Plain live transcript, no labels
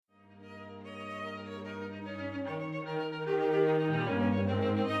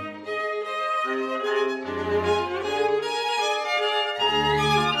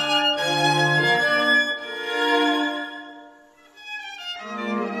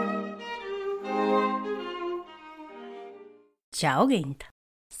Čau, Ginta!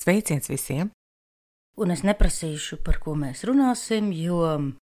 Sveiciens visiem! Un es neprasīšu, par ko mēs runāsim, jo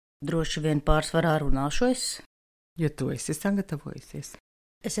droši vien pārsvarā runāšu es. Jo tu esi sagatavojusies.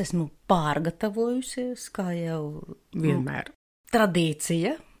 Es esmu pārgatavojusies, kā jau Vienmēr.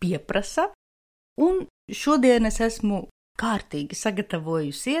 Tradīcija pieprasa. Un šodien es esmu kārtīgi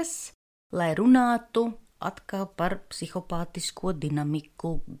sagatavojusies, lai runātu atkal par psihopātisko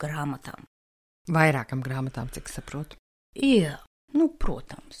dinamiku grāmatām. Vairākam grāmatām, cik saprotu. Jā,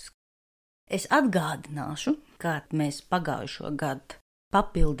 protams. Es atgādināšu, kā mēs pagājušo gadu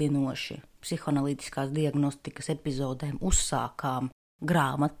papildinoši psihoanalītiskās diagnostikas epizodēm uzsākām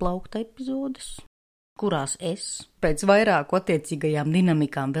grāmatplaukta epizodes, kurās es pēc vairāku attiecīgajām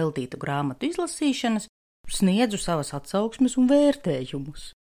dinamikām veltītu grāmatu izlasīšanas sniedzu savas atsauksmes un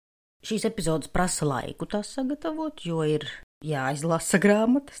vērtējumus. Šīs epizodes prasa laiku tās sagatavot, jo ir jāizlasa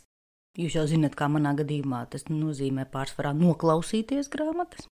grāmatas. Jūs jau zināt, kā manā gadījumā tas nozīmē pārsvarā noklausīties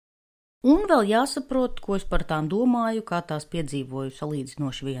grāmatas. Un vēl jāsaprot, ko es par tām domāju, kā tās piedzīvoju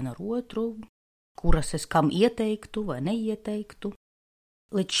salīdzinoši vienu ar otru, kuras es kam ieteiktu vai neieteiktu.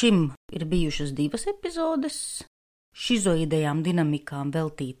 Līdz šim ir bijušas 2 epizodes. Šizoidajām dinamikām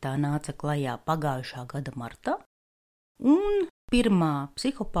veltītā nāca klajā pagājušā gada martā, un pirmā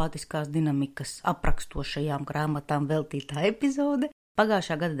psihopātiskās dinamikas aprakstošajām grāmatām veltītā epizode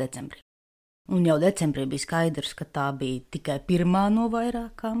pagājušā gada decembrī. Un jau decembrī bija skaidrs, ka tā bija tikai pirmā no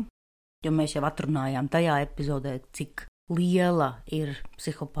vairākām, jo mēs jau atrunājām tajā epizodē, cik liela ir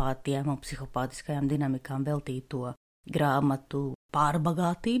psihopātiem un psihopātiskajām dinamikām veltīto grāmatu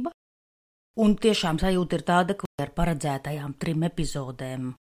pārbagātība. Un tiešām sajūta ir tāda, ka ar paredzētajām 3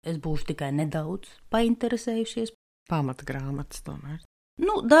 epizodēm es būšu tikai nedaudz painteresējušies. Pamata grāmatas tomēr.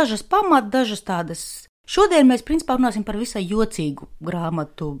 Dažas dažas tādas. Šodien mēs principā runāsim par visai jocīgu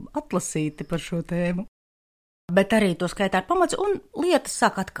grāmatu atlasīti par šo tēmu. Bet arī to skaitā ir pamats un lietas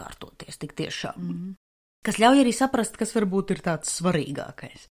sāk atkārtoties tik tiešām. Kas ļauj arī saprast, kas varbūt ir tāds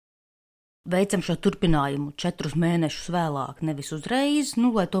svarīgākais. Veicam šo turpinājumu 4 mēnešus vēlāk, nevis uzreiz,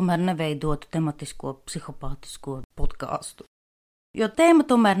 lai tomēr neveidotu tematisko psihopātisko podkāstu. Jo tēma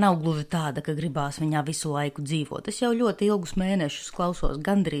tomēr nav gluži tāda, ka gribās viņā visu laiku dzīvot. Es jau ļoti ilgus mēnešus klausos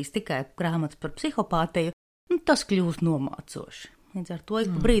gandrīz tikai grāmatas par psihopātiju, un tas kļūst nomācoši. Līdz ar to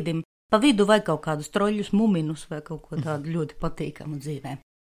ik pa brīdim pa vidu vai kaut kādus troļļus, muminus vai kaut ko tādu ļoti patīkamu dzīvē.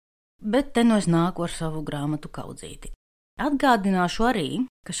 Bet te es nāku ar savu grāmatu kaudzīti. Atgādināšu arī,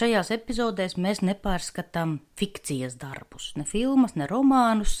 ka šajās epizodēs mēs nepārskatām fikcijas darbus, ne filmas, ne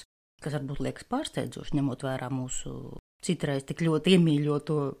romānus, kas varbūt liekas pārsteidzoši, ņemot vērā mūsu citreiz tik ļoti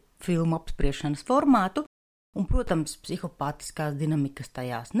iemīļoto filmu apspriešanas formātu, un, protams, psihopātiskās dinamikas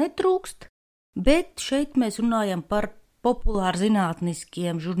tajās netrūkst, bet šeit mēs runājam par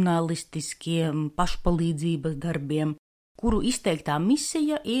populārzinātniskiem, žurnālistiskiem, pašpalīdzības darbiem, kuru izteiktā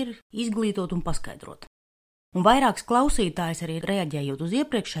misija ir izglītot un paskaidrot. Un vairāks klausītājs arī reaģējot uz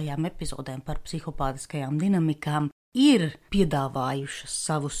iepriekšējām epizodēm par psihopātiskajām dinamikām, ir piedāvājušas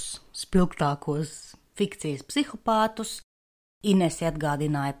savus spilgtākos fikcijas psihopātus. Inese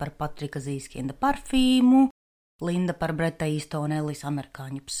atgādināja par Patrika Zīskienda parfīmu, Linda par Breta Eastona Ellis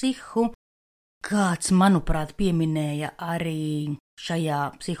amerikāņu psihu. Kāds, manuprāt, pieminēja arī šajā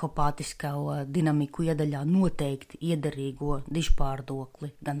psihopātiskā dinamiku iedaļā noteikti iederīgo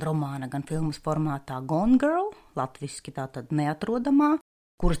dižpārdokli gan romāna, gan filmas formātā Gone Girl, latviski tātad neatrodamā,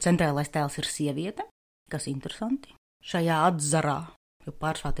 kuras centrālais tēls ir sieviete, kas interesanti, šajā atzarā, jo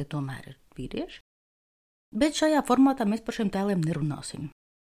pārsvarā tie tomēr ir vīrieši. Bet šajā formātā mēs par šiem tēliem nerunāsim.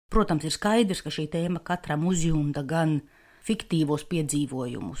 Protams, ir skaidrs, ka šī tēma katram uzjunda gan fiktīvos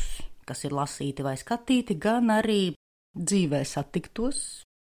piedzīvojumus, kas ir lasīti vai skatīti, gan arī dzīvē satiktos,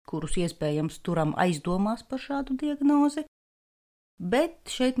 kurus iespējams turam aizdomās par šādu diagnozi.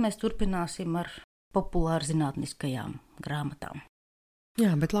 Bet šeit mēs turpināsim ar populārzinātniskajām grāmatām.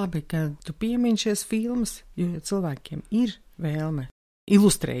 Jā, bet labi, ka tu piemini šies filmas, jo cilvēkiem ir vēlme,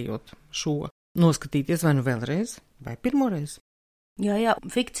 ilustrējot šo, noskatīties vai nu vēlreiz, vai pirmoreiz. Jā,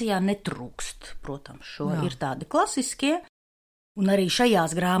 fikcijā netrūkst, protams, ir tādi klasiskie, un arī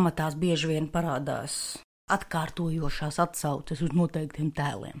šajās grāmatās bieži vien parādās atkārtojošās atsauces uz noteiktiem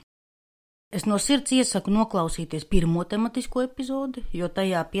tēliem. Es no sirds iesaku noklausīties pirmo tematisko epizodi, jo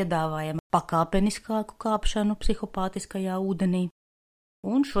tajā piedāvājam pakāpeniskāku kāpšanu psihopātiskajā ūdenī.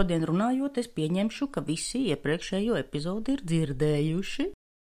 Un šodien runājot, es pieņemšu, ka visi iepriekšējo epizodi ir dzirdējuši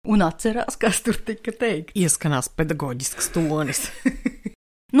un atcerās, kas tur tika teikt. Ieskanās pedagoģisks tonis.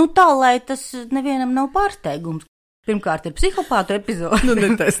 Tā, lai tas nevienam nav pārsteigums. Pirmkārt ir psihopātu epizode.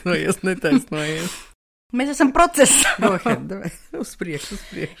 Netaisnojies. Mēs esam procesā. Uz priekšu.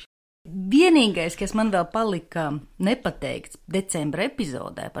 Vienīgais, kas man vēl palika nepateikts decembra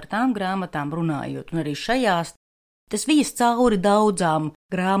epizodē par tām grāmatām runājot, un arī šajās, tas vijas cauri daudzām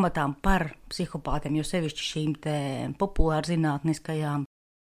grāmatām par psihopātiem, jo sevišķi šīm te populārzinātniskajām,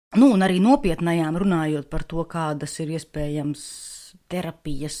 un arī nopietnajām runājot par to, kādas ir iespējams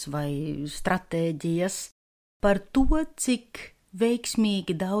terapijas vai stratēģijas, par to, cik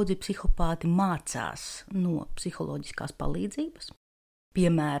veiksmīgi daudzi psihopāti mācās no psiholoģiskās palīdzības.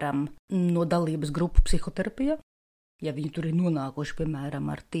 Piemēram, no dalības grupu psihoterapijā. Ja viņi tur ir nonākuši, piemēram,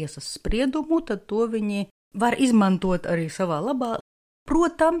 ar tiesas spriedumu, tad to viņi var izmantot arī savā labā.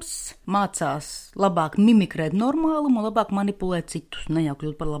 Protams, mācās labāk mimikrēt normālumu, labāk manipulēt citus, ne jau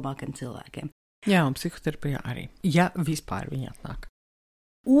kļūt par labākiem cilvēkiem. Jā, un psihoterapijā arī, ja vispār viņi atnāk.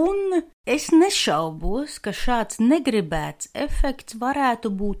 Un es nešaubos, ka šāds negribēts efekts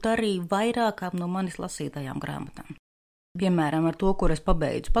varētu būt arī vairākām no manis lasītajām grāmatām. Piemēram, ar to, kur es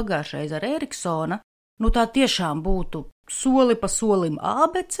pabeidzu pagājušreiz ar Eriksona, tā tiešām būtu soli pa solim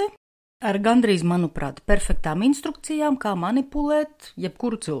ābece, ar gandrīz, manuprāt, perfektām instrukcijām, kā manipulēt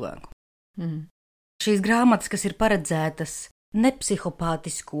jebkuru cilvēku. Šīs grāmatas, kas ir paredzētas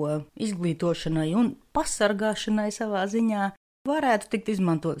nepsihopātisko izglītošanai un pasargāšanai savā ziņā, varētu tikt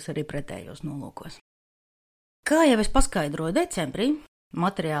izmantotas arī pretējos nolūkos. Kā jau es paskaidroju decembrī,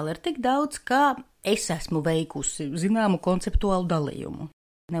 materiāli ir tik daudz, kā es esmu veikusi zināmu konceptuālu dalījumu.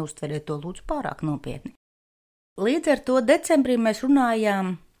 Neuztveriet to lūdzu pārāk nopietni. Līdz ar to decembrī mēs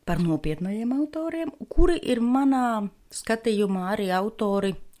runājām par nopietnajiem autoriem, kuri ir manā skatījumā arī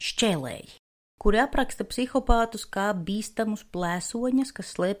autori šķēlēji, kuri apraksta psihopātus kā bīstamus plēsoņus,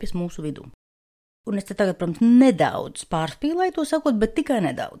 kas slēpjas mūsu vidū. Un es te tagad, protams, nedaudz pārspīlēju to sakot, bet tikai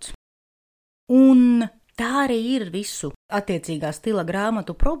nedaudz. Un tā arī ir visu attiecīgā stila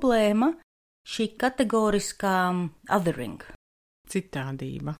grāmatu problēma, šī kategoriskā othering.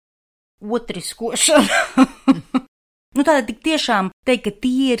 Citādība. Otriskošana. Tātad tik tiešām teikt, ka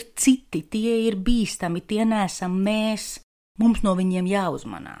tie ir citi, tie ir bīstami, tie neesam mēs, mums no viņiem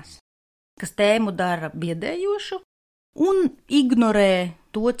jāuzmanās. Kas tēmu dara biedējošu un ignorē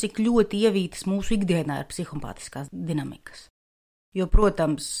to, cik ļoti ievītas mūsu ikdienā ir psihopātiskās dinamikas. Jo,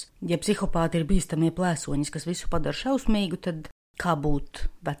 protams, ja psihopāti ir bīstamie plēsoņi, kas visu padara šausmīgu, tad kā būt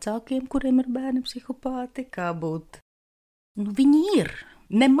vecākiem, kuriem ir bērni psihopāti, kā būt... viņi ir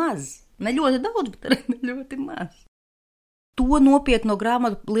nemaz, ne ļoti daudz, bet arī ne ļoti maz. To nopietno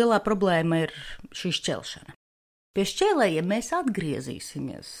grāmatu lielā problēma ir šī šķelšana. Pie šķēlējiem mēs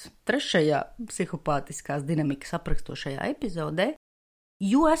atgriezīsimies 3. psihopātiskās dinamikas aprakstošajā epizodē,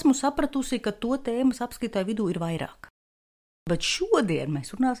 jo esmu sapratusi, ka to tēmas apskatāju vidū ir vairāk. Bet šodien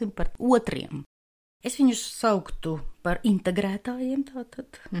mēs runāsim par otriem. Es viņus sauktu par integrētājiem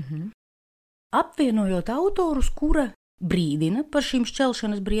tātad. Apvienojot autorus, kura brīdina par šīm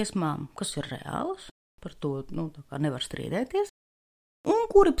šķelšanas briesmām, kas ir reālas, par to tā kā nevar strīdēties, un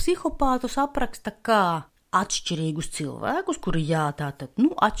kuri psihopātus apraksta kā atšķirīgus cilvēkus, kuri tātad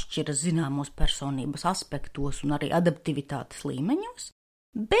atšķiras zināmos personības aspektos un arī adaptivitātes līmeņos,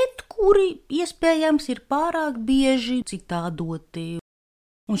 bet kuri iespējams ir pārāk bieži citādoti.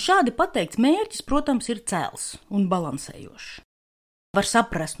 Un šādi pateikts mērķis, protams, ir cēls un balansējošs. Var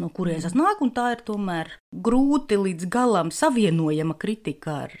saprast, no kurienes tas nāk, un tā ir tomēr grūti līdz galam savienojama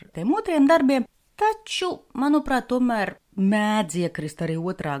kritika ar tiem otriem darbiem, taču, manuprāt, tomēr mēdz iekrist arī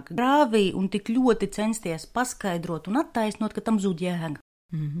otrā grāvī un tik ļoti censties paskaidrot un attaisnot, ka tam zūd jēga.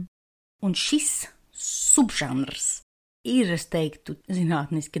 Un šis subžanrs ir, es teiktu,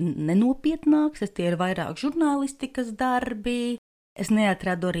 zinātniski nenopietnāks, tie ir vairāk žurnālistikas darbi, es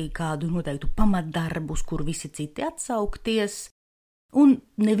neatradu arī kādu noteiktu pamatdarbus, kur visi citi atsaukties, un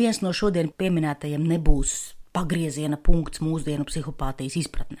neviens no šodien pieminētajiem nebūs pagrieziena punkts mūsdienu psihopātijas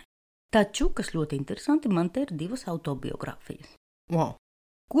izpratnē. Taču, kas ļoti interesanti, man te ir 2 autobiogrāfijas,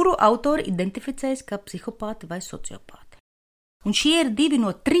 kuru autori identificējas kā psihopāti vai sociopāti. Un šie ir 2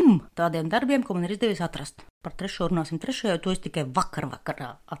 no 3 tādiem darbiem, ko man ir izdevies atrast. Par 3. runāsim 3. jo to es tikai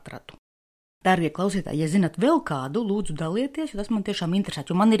vakarā atradu. Dārgie klausītāji, ja zinat vēl kādu, lūdzu dalieties, jo tas man tiešām interesē,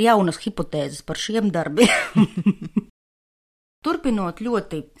 jo man ir jaunas hipotēzes par šiem darbiem. Turpinot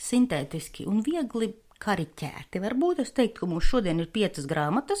ļoti sintētiski un viegli kariķēti, varbūt es teiktu, ka mums šodien ir 5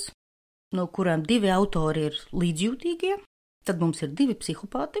 grāmatas, no kurām 2 autori ir līdzjūtīgie, tad mums ir 2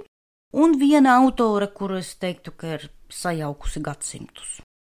 psihopāti, un 1 autore, kuru es teiktu, ka ir sajaukusi gadsimtus.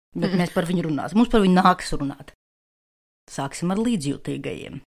 Bet mēs par viņu runāsim, mums par viņu nāks runāt. Sāksim ar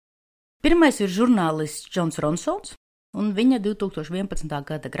līdzjūtīgajiem. Pirmais ir žurnālists Džons Ronsons, un viņa 2011.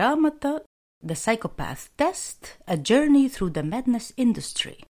 gada grāmata The Psychopath Test – A Journey Through the Madness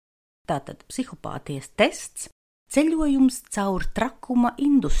Industry. Tātad psihopātijas tests ceļojums caur trakuma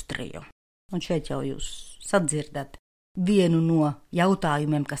industriju. Un šeit jau jūs sadzirdat vienu no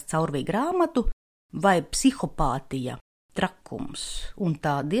jautājumiem, kas caurvīja grāmatu, vai psihopātija, trakums un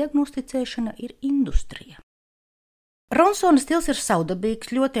tā diagnosticēšana ir industrija. Ronsona stils ir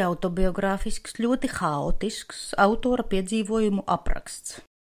savdabīgs, ļoti autobiogrāfisks, ļoti haotisks, autora piedzīvojumu apraksts.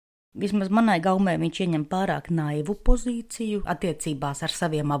 Vismaz manai gaumē viņš ieņem pārāk naivu pozīciju attiecībās ar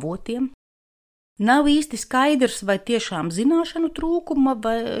saviem avotiem. Nav īsti skaidrs, vai tiešām zināšanu trūkuma,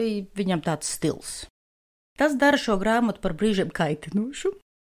 vai viņam tāds stils. Tas dara šo grāmatu par brīžiem kaitinošu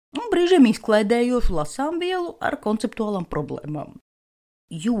un brīžiem izklaidējošu lasāmvielu ar konceptuālām problēmām.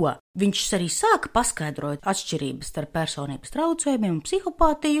 Jo viņš arī sāka paskaidrot atšķirības starp personības traucējumiem un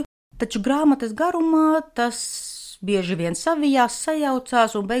psihopātiju, taču grāmatas garumā tas bieži vien savijās,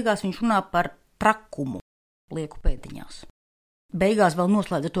 sajaucās un beigās viņš runā par trakumu, lieku pēdiņās. Beigās vēl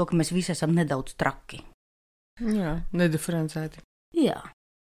noslēdza to, ka mēs visi esam nedaudz traki. Jā, nediferencēti. Jā.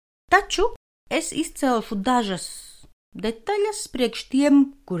 Taču es izcelšu dažas detaļas priekš tiem,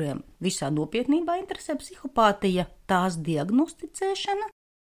 kuriem visā nopietnībā interesē psihopātija, tās diagnosticēšana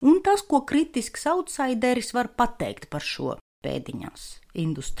un tas, ko kritisks outsideris var pateikt par šo pēdiņās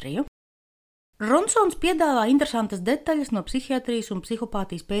industriju. Ronsons piedāvā interesantas detaļas no psihiatrijas un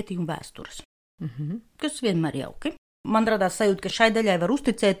psihopātijas pētījumu vēstures, kas vienmēr jauki. Man radās sajūta, ka šai daļai var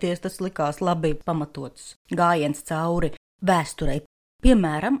uzticēties, tas likās labi pamatots gājiens cauri vēsturei.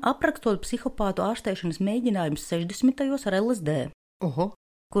 Piemēram, aprakstot psihopātu ārstēšanas mēģinājumus 60. ar LSD. Oho,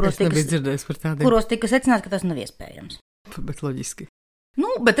 es nebiju dzirdējis par tādiem. Kuros tika secināts, ka tas nav iespējams. Bet loģiski.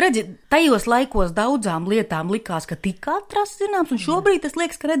 Bet redzi, tajos laikos daudzām lietām likās, ka tika atrasts zināms, un šobrīd tas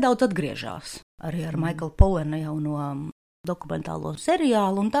liekas, ka nedaudz atgriežās. Arī ar Michael Powena jauno dokumentālo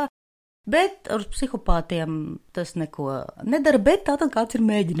seriālu un tā. Bet ar psihopātiem tas neko nedara, bet tātad kāds ir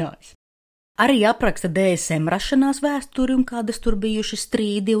mēģinājis. Arī apraksta DSM rašanās vēsturi un kādas tur bijuši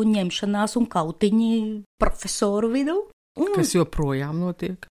strīdi un ņemšanās un kautiņi profesoru vidū. Kas joprojām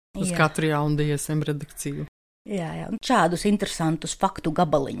notiek uz katru jaunu DSM redakciju. Jā, un šādus interesantus faktu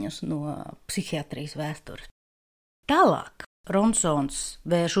gabaliņus no psihiatrijas vēstures. Tālāk Ronsons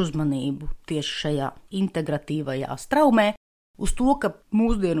vērš uzmanību tieši šajā integratīvajā straumē uz to, ka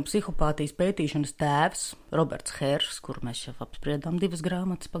mūsdienu psihopātijas pētīšanas tēvs, Roberts Hērs, kuru mēs jau apspriedām 2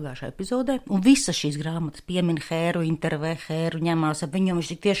 grāmatas pagājušajā epizodē, un visas šīs grāmatas piemin Hēru, intervē Hēru, ņemās ar viņu,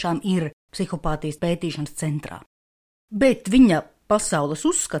 viņš tiešām ir psihopātijas pētīšanas centrā. Bet viņa pasaules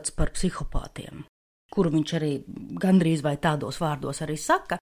uzskats par psihopātiem, kuru viņš arī gandrīz vai tādos vārdos arī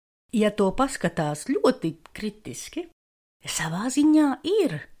saka, ja to paskatās ļoti kritiski, savā ziņā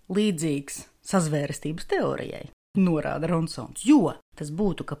ir līdzīgs sazvērestības teorijai. Norāda Ronsons, jo tas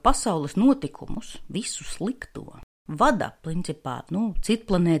būtu, ka pasaules notikumus, visu slikto, vada, principā,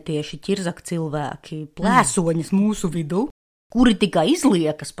 citplanētieši, ķirzaka cilvēki, plēsoņas mūsu vidū, kuri tikai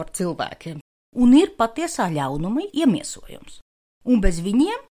izliekas par cilvēkiem, un ir patiesā ļaunuma iemiesojums. Un bez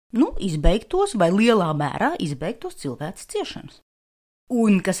viņiem, izbeigtos vai lielā mērā izbeigtos cilvēces ciešanas.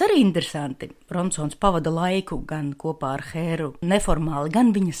 Un, kas arī interesanti, Ronsons pavada laiku gan kopā ar Hēru neformāli,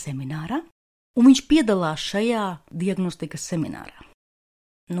 gan viņa seminārā, un viņš piedalās šajā diagnostikas seminārā.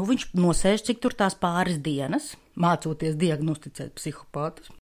 Viņš nosēž cik tur tās pāris dienas, mācoties diagnosticēt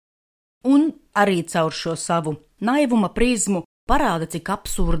psihopātus, un arī caur šo savu naivuma prizmu parāda, cik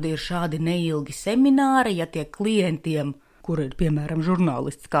absurdi ir šādi neilgi semināri, ja tie klientiem, kur ir, piemēram,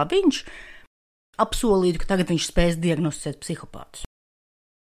 žurnālists kā viņš, apsolītu, ka tagad viņš spēs diagnosticēt psihopātus.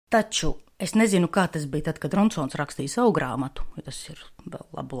 Taču es nezinu, kā tas bija tad, kad Ronsons rakstīja savu grāmatu, jo tas ir vēl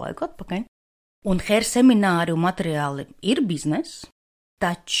labu laiku atpakaļ. Un Hēra semināri un materiāli ir biznes,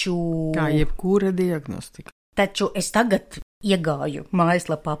 taču... Kā jebkura diagnostika. Taču es tagad iegāju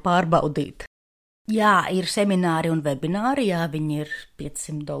mājaslapā pārbaudīt. Jā, ir semināri un webināri, jā, viņi ir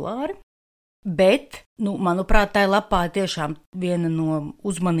 $500. Bet, manuprāt, tā lapā ir tiešām viena no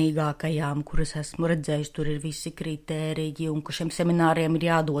uzmanīgākajām, kuras esmu redzējis, tur ir visi kritēriji, un ka šiem semināriem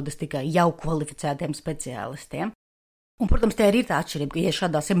ir jādodas tikai jau kvalificētiem speciālistiem. Un, protams, te ir tā atšķirība, ka, ja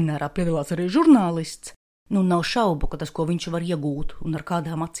šādā seminārā piedalās arī žurnālists, nav šaubu, ka tas, ko viņš var iegūt un ar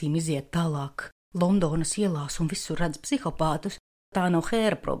kādām acīm iziet tālāk Londonas ielās un visur redz psihopātus, tā nav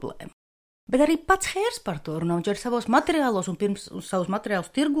Hēra problēma. Bet arī pats Hērs par to runā, viņš arī savos materiālos un pirms savus materiālus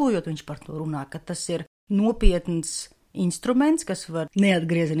tirgojot, viņš par to runā, ka tas ir nopietns instruments, kas var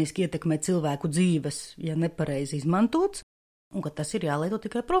neatgriezeniski ietekmēt cilvēku dzīves, ja nepareizi izmantots, un ka tas ir jālieto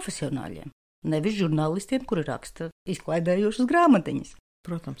tikai profesionāļiem. Nevis žurnālistiem, kuri raksta izklaidējošas grāmatiņas.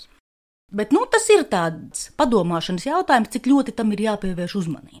 Protams. Bet, tas ir tāds padomāšanas jautājums, cik ļoti tam ir jāpievērš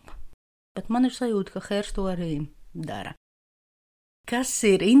uzmanība. Bet man ir sajūta, ka Hērs to arī dara. Kas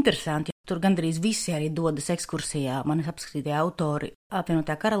ir interesanti, tur gandrīz visi arī dodas ekskursijā, manis apskatītie autori,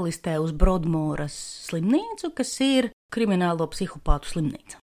 apvienotā karalistē uz Broadmooras slimnīcu, kas ir kriminālo psihopātu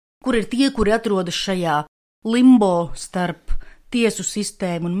slimnīca, kur ir tie, kuri atrodas šajā limbo starp tiesu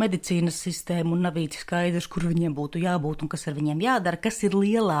sistēmu un medicīnas sistēmu un nav īsti skaidrs, kur viņiem būtu jābūt un kas ar viņiem jādara, kas ir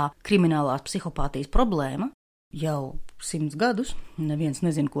lielā kriminālās psihopātijas problēma. Jau 100 gadus, neviens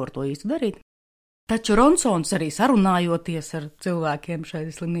nezin, ko ar to īsti darīt. Taču Ronsons arī sarunājoties ar cilvēkiem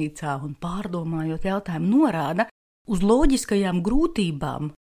šajā slimnīcā un pārdomājot jautājumu norāda uz loģiskajām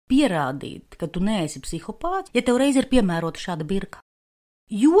grūtībām pierādīt, ka tu neesi psihopāts, ja tev reiz ir piemērota šāda birka.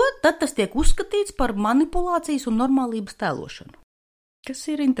 Jo tad tas tiek uzskatīts par manipulācijas un normālības tēlošanu. Kas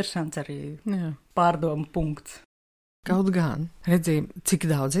ir interesants arī pārdomu punkts. Kaut gan, redzi, cik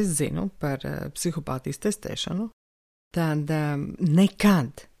daudz es zinu par psihopātijas testēšanu, tad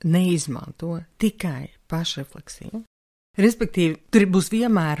nekad neizmanto tikai pašrefleksiju. Respektīvi, tur būs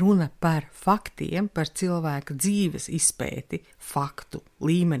vienmēr runa par faktiem, par cilvēka dzīves izpēti, faktu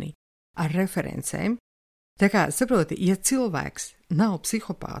līmenī, ar referencēm. Tā kā, saproti, ja cilvēks nav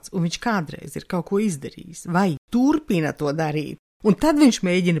psihopāts un viņš kādreiz ir kaut ko izdarījis vai turpina to darīt, un tad viņš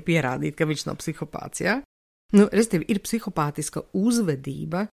mēģina pierādīt, ka viņš nav psihopāts, ja? Respektīvi, ir psihopātiska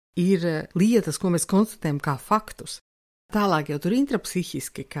uzvedība, ir lietas, ko mēs konstatējam kā faktus. Tālāk jau tur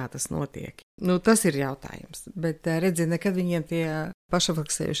intrapsihiski, kā tas notiek. Tas ir jautājums, bet redzi, nekad viņiem tie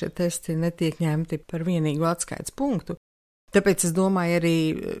pašrefleksējušie testi netiek ņemti par vienīgu atskaites punktu. Tāpēc es domāju, arī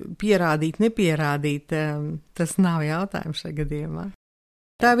pierādīt, nepierādīt, tas nav jautājums šajā gadījumā.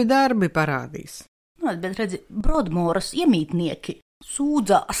 Tavi darbi parādīs. Bet redzi, Broadmooras iemītnieki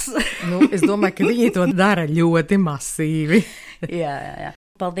sūdzās. Es domāju, ka viņi to dara ļoti masīvi. Jā.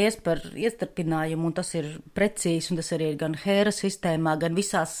 Paldies par iestarpinājumu, un tas ir precīzi, un tas arī ir gan Hēra sistēmā, gan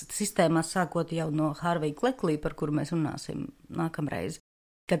visās sistēmās, sākot jau no Harvija Kleklī, par kuru mēs runāsim nākamreiz.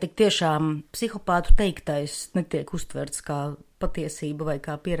 Ka tik tiešām psihopātu teiktais netiek uztverts kā patiesība vai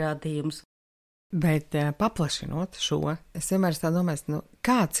kā pierādījums. Bet paplašinot šo, es vienmēr tā domāju,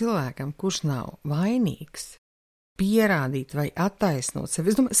 kā cilvēkam, kurš nav vainīgs, pierādīt vai attaisnot sevi,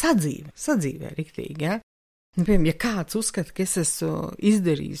 es domāju, sadzīvē riktīgi, ja? Piemēram, ja kāds uzskata, ka es esmu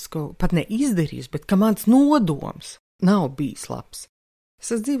izdarījis, pat ne izdarījis, bet ka mans nodoms nav bijis labs.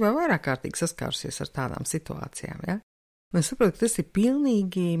 Es esmu dzīvē vairāk kārtīgi saskārusies ar tādām situācijām, ja? Un es saprotu, ka tas ir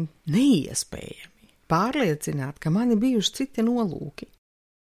pilnīgi neiespējami pārliecināt, ka man ir bijuši citi nolūki.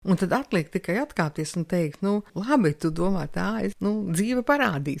 Un tad atliek tikai atkāpties un teikt, labi, tu domā tā, dzīve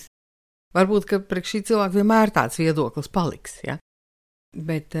parādīs. Varbūt, ka priekš šī cilvēka vienmēr tāds viedoklis paliks, ja?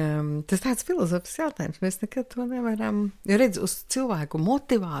 Bet tas tāds filozofisks jautājums, mēs nekad to nevaram, jo redz, uz cilvēku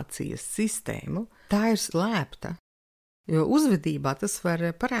motivācijas sistēmu tā ir slēpta, jo uzvedībā tas var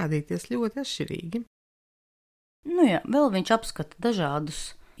parādīties ļoti atšķirīgi. Vēl viņš apskata dažādus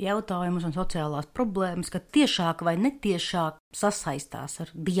jautājumus un sociālās problēmas, ka tiešāk vai netiešāk sasaistās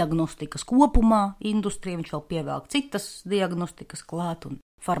ar diagnostikas kopumā industriju, viņš vēl pievelk citas diagnostikas klāt un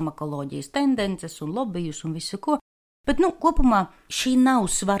farmakoloģijas tendences un lobbyus un visu ko. Bet, kopumā šī nav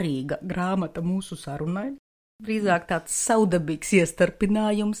svarīga grāmata mūsu sarunai, drīzāk tāds saudabīgs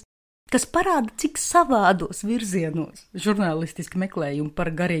iestarpinājums, kas parāda, cik savādos virzienos žurnālistiski meklējumi par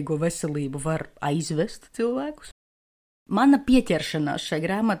garīgo veselību var aizvest cilvēkus. Mana pieķeršanās šai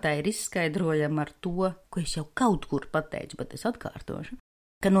grāmatai ir izskaidrojama ar to, ko es jau kaut kur pateicu, bet es atkārtošu,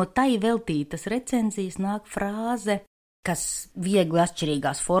 ka no tai veltītas recenzijas nāk frāze, kas viegli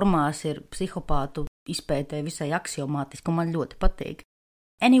atšķirīgās formās ir psihopātu izpētē visai aksiomātiski, un man ļoti patīk.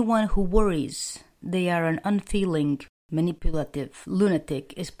 Anyone who worries they are an unfeeling, manipulative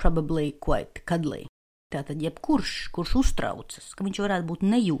lunatic is probably quite cuddly. Tātad jebkurš, kurš uztraucas, ka viņš varētu būt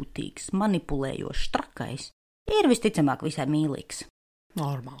nejūtīgs, manipulējošs, trakais, ir visticamāk visai mīlīgs.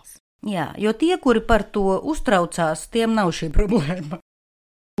 Normāls. Jā, jo tie, kuri par to uztraucās, tiem nav šī problēma.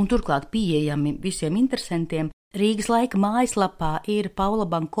 Un turklāt pieejami visiem interesantiem. Rīgas laika mājaslapā ir Paula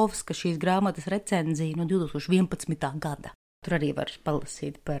Bankovska šīs grāmatas recenzija no 2011. gada. Tur arī var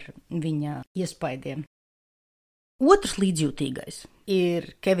palasīt par viņa iespaidiem. Otrs līdzjūtīgais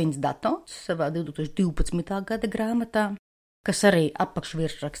ir Kevins Datons savā 2012. gada grāmatā, kas arī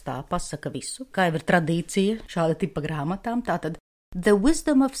apakšvirsrakstā pasaka visu, kā jau ir tradīcija šāda tipa grāmatām. Tātad The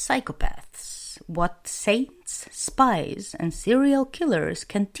Wisdom of Psychopaths, What Saints, Spies and Serial Killers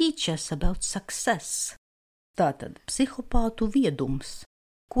Can Teach Us About Success. Tātad psihopātu viedums,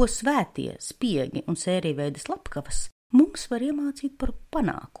 ko svētie, spiegi un sērijveida slepkavas mums var iemācīt par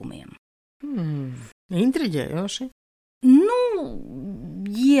panākumiem. Intriģējoši.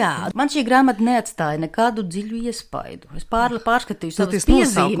 Jā, man šī grāmata neatstāja nekādu dziļu iespaidu. Es pārskatīju savas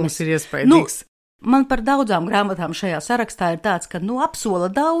piezīmes. Nosaukums ir iespaidīgs. Man par daudzām grāmatām šajā sarakstā ir tāds, ka, apsola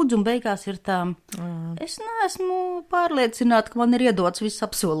daudz un beigās ir tā, es neesmu pārliecināta, ka man ir iedots viss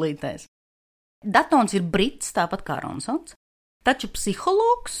apsolītais. Datons ir brits, tāpat kā Ronsons, taču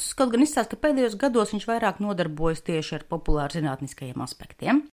psihologs, kaut gan izstāsta, ka pēdējos gados viņš vairāk nodarbojas tieši ar populāru zinātniskajiem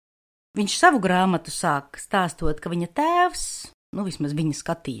aspektiem. Viņš savu grāmatu sāk stāstot, ka viņa tēvs, vismaz viņa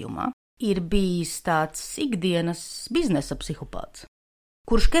skatījumā, ir bijis tāds ikdienas biznesa psihopāts,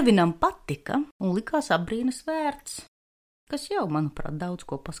 kurš Kevinam patika un likās apbrīnas vērts, kas jau, manuprāt, daudz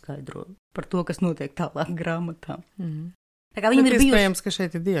ko paskaidro par to, kas notiek tālāk grāmatā. Tā kā viņam ir iespējams, ka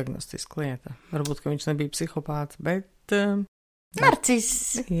šeit ir diagnostiska lieta. Varbūt, ka viņš nebija psihopāts, bet...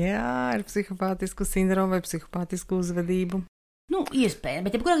 narciss. Jā, ir psihopātisku sindromu vai psihopātisku uzvedību. Iespējams,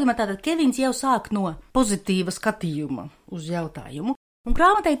 bet jebkurā gadījumā tātad Kevins jau sāk no pozitīva skatījuma uz jautājumu, un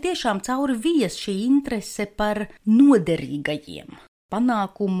grāmatai tiešām cauri vies šī interese par noderīgajiem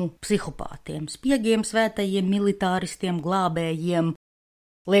panākumu psihopātiem, spiegiem, svētajiem, militāristiem, glābējiem,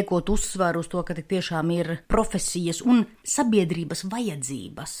 liekot uzsvaru uz to, ka tiešām ir profesijas un sabiedrības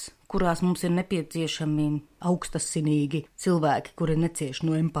vajadzības, kurās mums ir nepieciešami augstasinīgi cilvēki, kuri necieš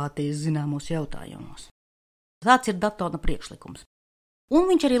no empātijas zināmos jautājumos. Tāds ir Datona priekšlikums. Un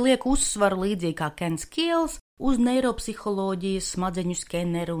viņš arī liek uzsvaru līdzīgi kā Kens Kiels uz neiropsiholoģijas, smadzeņu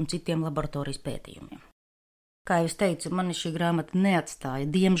skeneru un citiem laboratorijas pētījumiem. Kā jau es teicu, mani šī grāmata neatstāja,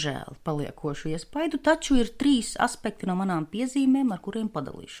 diemžēl, paliekošu iespaidu, taču ir 3 aspekti no manām piezīmēm, ar kuriem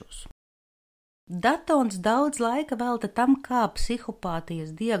padalīšos. Datons daudz laika velta tam, kā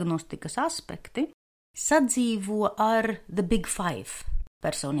psihopātijas diagnostikas aspekti sadzīvo ar The Big Five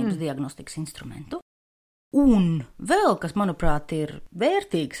personības diagnostikas instrumentu. Un vēl, kas, manuprāt, ir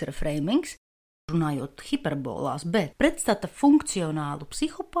vērtīgs reframings, runājot hiperbolās, bet pretstata funkcionālu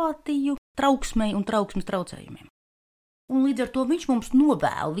psihopātiju trauksmei un trauksmes traucējumiem. Un līdz ar to viņš mums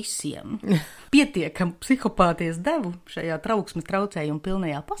novēl visiem pietiekamu psihopātijas devu šajā trauksmes traucējumu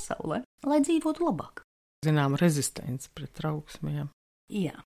pilnajā pasaulē, lai dzīvotu labāk. Zinām, rezistents pret trauksmēm.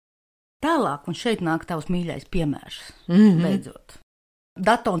 Jā. Tālāk, un šeit nāk tavs mīļais piemērs, beidzot.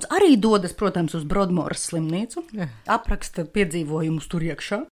 Datons arī dodas, protams, uz Brodmoras slimnīcu, apraksta piedzīvojumus tur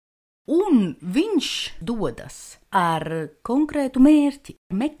iekšā, un viņš dodas ar konkrētu mērķi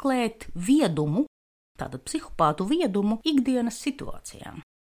meklēt viedumu, tātad psihopātu viedumu ikdienas situācijām.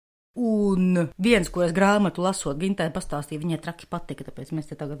 Un viens, ko es grāmatu lasot, Gintai pastāstīja, viņai traki patika, tāpēc mēs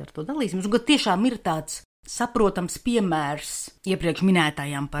te tagad ar to dalīsimies, un tiešām ir tāds saprotams piemērs iepriekš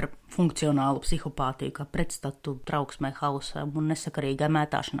minētājām par funkcionālu psihopātiju, kā pretstatu trauksmē, hausam un nesakarīgai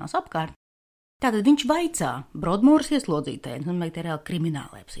mētāšanās apkārt. Tātad viņš vaicā Brodmoras ieslodzītājiem, un te ir reāli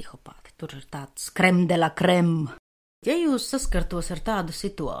kriminālai psihopāti. Tur ir tāds crème de la crème. Ja jūs saskartos ar tādu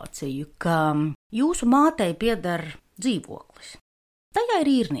situāciju, ka jūsu mātei pieder dzīvoklis, tajā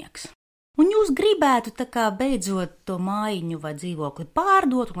ir īrnieks, un jūs gribētu tā kā beidzot to mājiņu vai dzīvokli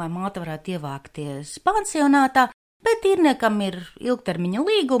pārdot, lai māte varētu ievākties pansionātā, bet īrniekam ir ilgtermiņa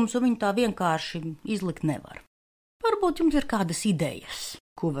līgums, un viņi tā vienkārši izlikt nevar. Varbūt jums ir kādas idejas,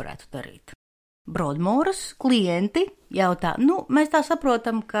 ko varētu darīt. Brodmoras klienti jautā, mēs tā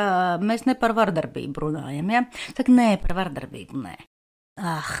saprotam, ka mēs ne par vardarbību runājam, ja? Saka, nē, par vardarbību nē.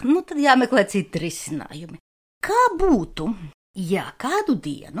 Tad jāmeklē citi risinājumi. Kā būtu? Jā, kādu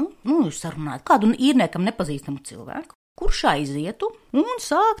dienu, jūs sarunājat kādu īrniekam nepazīstamu cilvēku, kurš aizietu un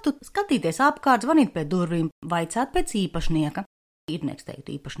sāktu skatīties apkārt, zvanīt pie durvīm, vaicāt pēc īpašnieka. Īrnieks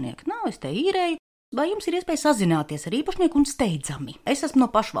teiktu, īpašnieka nav, es te īrēju, vai jums ir iespēja sazināties ar īpašnieku un steidzami? Es esmu no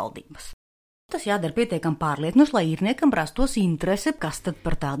pašvaldības. Tas jādara pietiekami pārliecinoši, lai īrniekam rastos interese, kas tad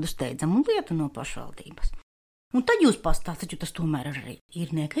par tādu steidzamu lietu no pašvaldības. Un tad jūs pastāstat, jo tas tomēr arī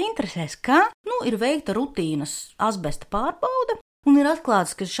īrnieka interesēs, ka, ir veikta rutīnas asbesta pārbaude, un ir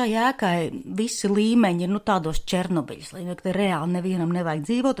atklāts, ka šai ēkai visi līmeņi ir, tādos Černobiļas, lai te reāli nevienam nevajag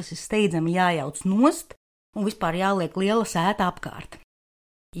dzīvot, tas ir steidzami jājauc nost, un vispār jāliek liela sēta apkārt.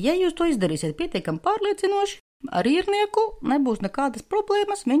 Ja jūs to izdarīsiet pietiekami pārliecinoši, ar īrnieku nebūs nekādas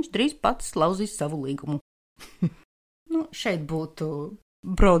problēmas, viņš drīz pats lauzīs savu līgumu. Šeit būtu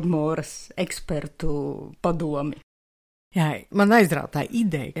Brodmoras ekspertu padomi. Jā, man aizrautāja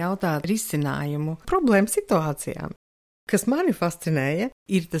ideja jautāt risinājumu problēmu situācijām. Kas mani fascinēja,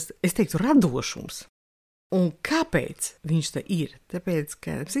 ir tas, es teiktu, radošums. Un kāpēc viņš te ir? Tāpēc,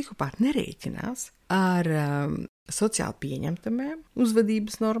 ka psihopāti nerēķinās ar sociāli pieņemtamiem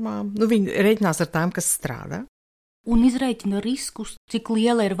uzvedības normām. Viņi rēķinās ar tām, kas strādā. Un izreikina riskus, cik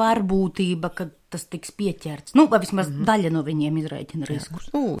liela ir varbūtība, ka tas tiks pieķerts. Vai vismaz daļa no viņiem izreikina riskus.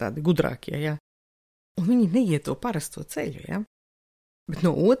 Tādi gudrākie, jā. Un viņi neiet to parasto ceļu, jā. Bet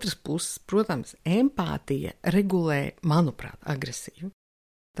no otras puses, protams, empātija regulē, manuprāt, agresīvu.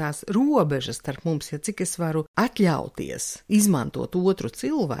 tās robežas starp mums, ja cik es varu atļauties izmantot otru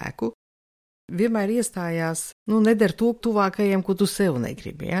cilvēku, vienmēr iestājās, nedara to tuvākajiem, ko tu sev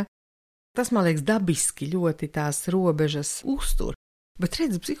negribi, ja? Tas, man liekas, dabiski ļoti tās robežas uztur, bet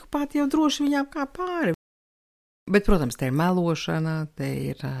redz, psihopāti jau droši viņām kā pāri. Bet, protams, te ir melošana, te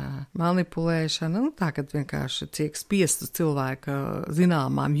ir manipulēšana, tā, kad vienkārši tiek spiest uz cilvēka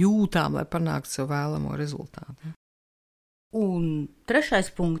zināmām jūtām, lai panāktu sev vēlamo rezultātu. Un trešais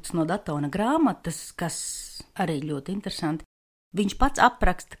punkts no Datona grāmatas, kas arī ļoti interesanti, viņš pats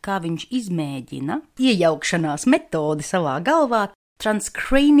apraksta, kā viņš izmēģina iejaukšanās metodi savā galvā,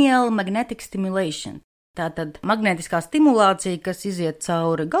 transcranial magnetic stimulation. Tātad magnētiskā stimulācija, kas iziet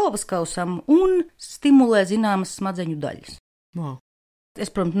cauri galvaskausam un stimulē zināmas smadzeņu daļas. Wow. Es,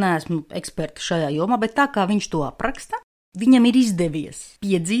 protams, neesmu eksperta šajā jomā, bet tā kā viņš to apraksta, viņam ir izdevies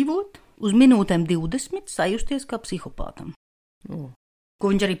piedzīvot uz minūtēm 20 sajusties kā psihopātam.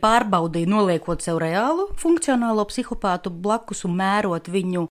 Ko viņš arī pārbaudīja, noliekot sev reālu funkcionālo psihopātu blakus un mērot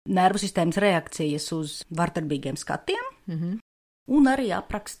viņu nervu sistēmas reakcijas uz vardarbīgiem skatiem, un arī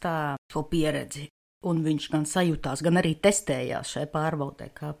aprakstā šo pieredzi. Un viņš gan sajūtās, gan arī testējās šai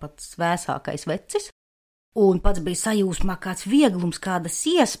pārbaudē kā pats vēsākais vecis. Un pats bija sajūsmā kāds vieglums, kādas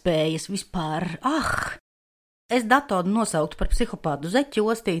iespējas vispār. Es Datonu nosauktu par psihopātu zeķu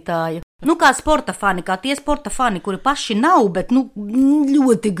ostītāju. Kā sporta fani, kā tie sporta fani, kuri paši nav, bet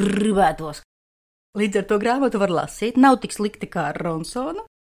ļoti gribētos. Līdz ar to grāmatu var lasīt, nav tik slikti kā ar Ronsonu.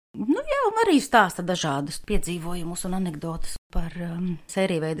 Un arī stāsta dažādas piedzīvojumus un anekdotas par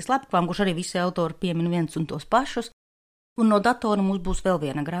sēriju veida slepkavām, kurš arī visi autori piemin viens un tos pašus. Un no Datona mums būs vēl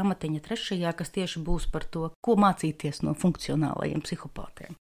viena grāmatiņa trešajā, kas tieši būs par to, ko mācīties no funkcionālajiem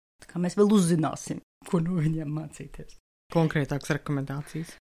psihopātiem. Tā kā mēs vēl uzzināsim, ko no viņiem mācīties. Konkrētākas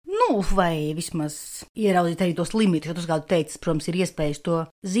rekomendācijas. Vai vismaz ieraudzīt arī tos limitus, jo tas, kā tu teici, protams, ir iespējas to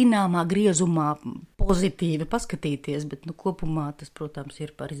zināmā griezumā pozitīvi paskatīties, bet kopumā tas, protams,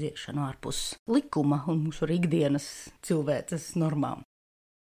 ir par iziešanu ārpus likuma un mūsu ikdienas cilvēces normām.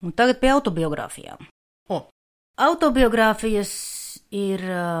 Un tagad pie autobiogrāfijām. Autobiogrāfijas ir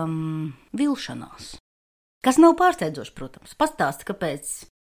vilšanās, kas nav pārsteidzoši, protams. Pastāsti, kāpēc?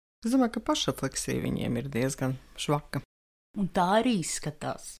 Es domāju, ka pašrefleksija viņiem ir diezgan švaka. Un tā arī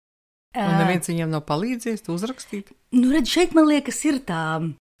izskatās. Un neviens viņiem nav palīdzies to uzrakstīt? Redz, šeit man liekas ir tā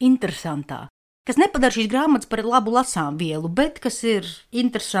interesantā, kas nepadara šīs grāmatas par labu lasām vielu, bet kas ir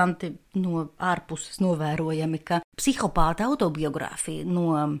interesanti no ārpuses novērojami, ka psihopāta autobiogrāfija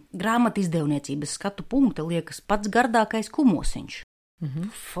no grāmatu izdevniecības skatu punkta liekas pats gardākais kumosiņš.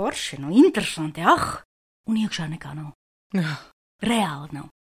 Forši, interesanti, un iekšā nekā nav. Reāli nav.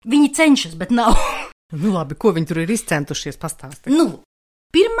 Viņi cenšas, bet nav. Labi, ko viņi tur ir izcentušies pastāstīt?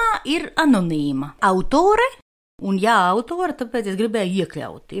 Pirmā ir anonīma autore, un autore, tāpēc es gribēju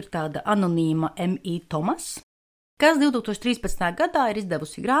iekļaut. Ir tāda anonīma M.I. Thomas, kas 2013. gadā ir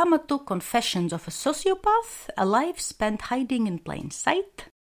izdevusi grāmatu Confessions of a Sociopath, A Life Spent Hiding in Plain Sight.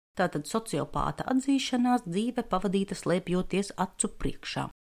 Tātad sociopāta atzīšanās, dzīve pavadīta slēpjoties acu priekšā.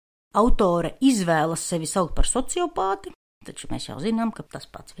 Autore izvēlas sevi saukt par sociopāti, taču mēs jau zinām, ka tas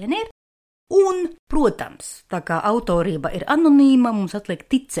pats vien ir. Un, protams, tā kā autorība ir anonīma, mums atliek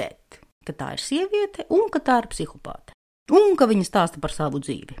ticēt, ka tā ir sieviete un ka tā ir psihopāte. Un ka viņa stāsta par savu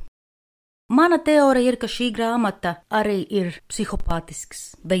dzīvi. Mana teorija ir, ka šī grāmata arī ir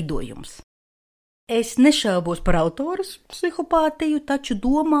psihopātisks veidojums. Es nešaubos par autoras psihopātiju, taču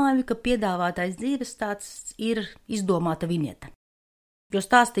domāju, ka piedāvātais dzīves stāsts ir izdomāta viņieta. Jo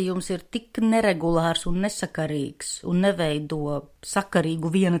stāstījums ir tik neregulārs un nesakarīgs un neveido sakarīgu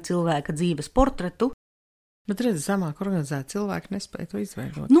viena cilvēka dzīves portretu. Bet redzi, zemāk organizēti cilvēki nespēja to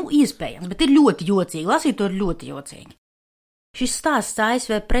izveidot. Iespējams, bet ir ļoti jocīgi. Lasīt to ir ļoti jocīgi. Šis stāsts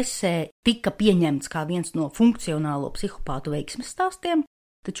ASV presē tika pieņemts kā viens no funkcionālo psihopātu veiksmes stāstiem,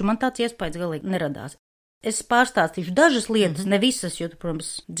 taču man tāds iespējas galīgi neradās. Es pārstāstīšu dažas lietas, ne visas, jo,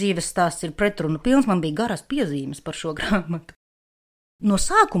 protams, dzīves stāsts ir pretrunu pilns, man bija garas piezīmes par šo grāmatu. No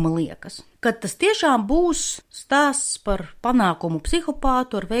sākuma liekas, ka tas tiešām būs stāsts par panākumu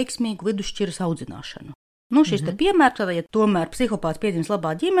psihopātu ar veiksmīgu vidusšķiras audzināšanu. Šis te piemērs, ja tomēr psihopāts piedzimis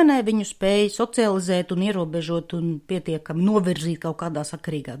labā ģimenē, viņu spēja socializēt un ierobežot un pietiekami novirzīt kaut kādā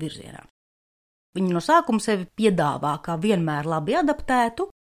sakarīgā virzienā. Viņi no sākuma sevi piedāvā kā vienmēr labi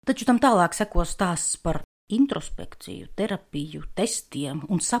adaptētu, taču tam tālāk sekos stāsts par introspekciju, terapiju, testiem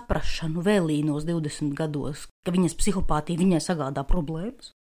un saprašanu vēlīnos 20 gados, ka viņas psihopātija viņai sagādā problēmas.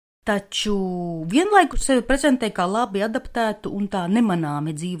 Taču vienlaikus sevi prezentē kā labi adaptētu un tā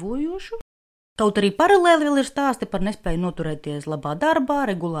nemanāmi dzīvojošu, Kaut arī paralēli vēl ir stāsti par nespēju noturēties labā darbā,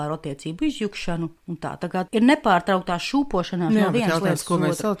 regulāru attiecību izjukšanu un tā. Tā kā ir nepārtrauktā šūpošanās no vienas lietas ko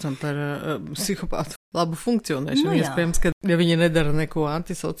mēs saucam par psihopātu labu funkcionēšanu. Iespējams, ka ja viņi nedara neko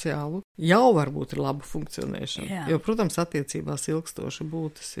antisociālu, jau varbūt ir laba funkcionēšana. Jā. Jo, protams, attiecībās ilgstoši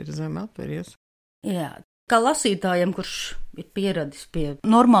būtas ir zem atveries. Jā. Kā lasītājiem, kurš ir pieradis pie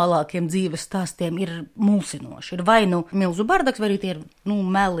normālākiem dzīves stāstiem, ir mulsinoši. Ir vai nu milzu bardaks, vai arī tie ir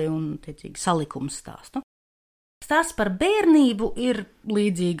meli un salikums stāstu. Stāsts par bērnību ir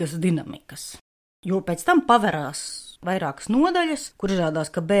līdzīgas dinamikas, jo pēc tam paverās vairākas nodaļas, kur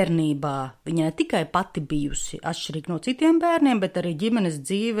izrādās, ka bērnībā viņa ne tikai pati bijusi atšķirīga no citiem bērniem, bet arī ģimenes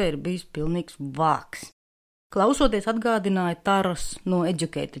dzīve ir bijis pilnīgs vāks. Klausoties atgādināja Taras no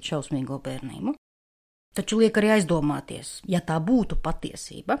Educated šausmīgo bērnību. Taču liek arī aizdomāties, ja tā būtu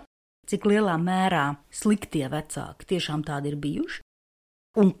patiesība, cik lielā mērā sliktie vecāki tiešām tādi ir bijuši,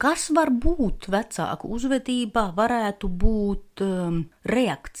 un kas var būt vecāku uzvedībā varētu būt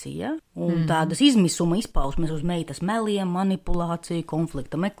reakcija un tādas izmisuma izpausmes uz meitas meliem, manipulāciju,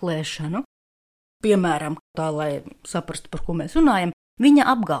 konflikta meklēšanu. Piemēram, tā, lai saprastu, par ko mēs runājam, viņa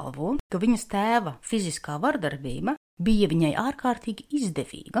apgalvo, ka viņas tēva fiziskā vardarbība bija viņai ārkārtīgi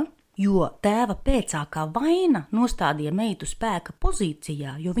izdevīga, jo tēva pēcākā vaina nostādīja meitu spēka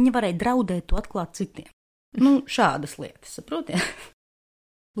pozīcijā, jo viņa varēja draudēt to atklāt citiem. Šādas lietas, saprotiet?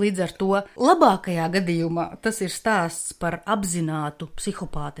 Līdz ar to labākajā gadījumā tas ir stāsts par apzinātu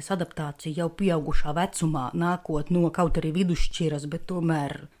psihopātes adaptāciju jau pieaugušā vecumā, nākot no kaut arī vidusšķiras, bet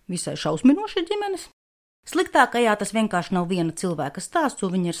tomēr visai šausminošas ģimenes. Sliktākajā tas vienkārši nav viena cilvēka stāsts,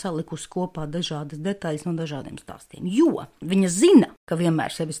 jo viņa ir salikusi kopā dažādas detaļas no dažādiem stāstiem. Jo viņa zina, ka vienmēr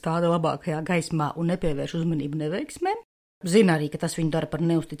sevi stāda labākajā gaismā un nepievērš uzmanību neveiksmēm. Zina arī, ka tas viņu dara par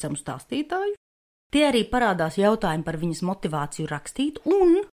neusticamu stāstītāju. Tie arī parādās jautājumi par viņas motivāciju rakstīt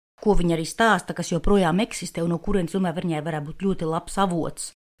un, ko viņa arī stāsta, kas joprojām eksistē un no kurienes viņai varētu būt ļoti labs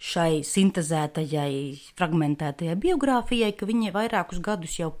avots šai sintezētajai, fragmentētajai biogrāfijai, ka viņa vairākus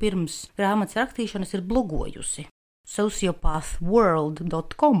gadus jau pirms grāmatas rakstīšanas ir blogojusi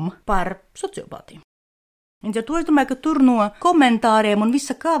sociopathworld.com par sociopātiju. Līdz ar to es domāju, ka tur no komentāriem un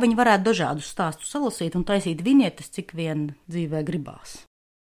visa kā viņi varētu dažādus stāstus salasīt un taisīt vinietes, cik vien dzīvē gribās.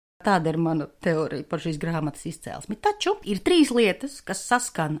 Tāda ir mana teorija par šīs grāmatas izcēlesmi. Taču ir 3 lietas, kas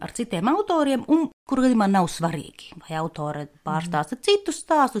saskan ar citiem autoriem un kur gadījumā nav svarīgi. Vai autore pārstāsta citus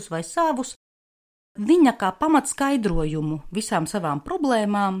stāstus vai savus. Viņa kā pamatskaidrojumu visām savām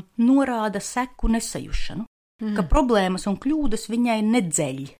problēmām norāda seku nesajušanu, ka problēmas un kļūdas viņai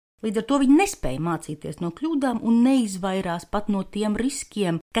nedzeļ. Līdz ar to viņa nespēja mācīties no kļūdām un neizvairās pat no tiem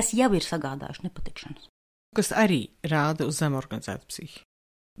riskiem, kas jau ir sagādājuši nepatikšanas. Kas arī rāda uz zemorganizētu psihi.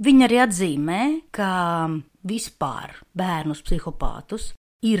 Viņa arī atzīmē, ka vispār bērnus psihopātus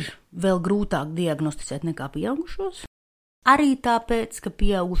ir vēl grūtāk diagnosticēt nekā pieaugušos, arī tāpēc, ka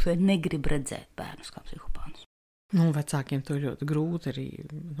pieaugušie negrib redzēt bērnus kā psihopātus. Vecākiem to ļoti grūti arī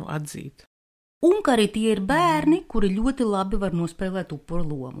atzīt. Un ka arī tie ir bērni, kuri ļoti labi var nospēlēt upura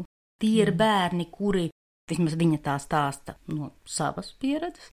lomu. Tie ir bērni, kuri, vismaz viņa tā stāsta no savas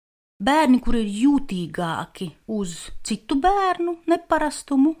pieredzes, bērni, kuri ir jūtīgāki uz citu bērnu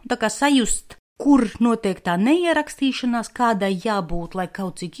neparastumu, tā kā sajust, kur notiek tā neierakstīšanās, kādai jābūt, lai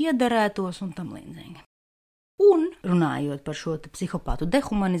kaut cik iederētos un tam līdzīgi. Un, runājot par šo psihopātu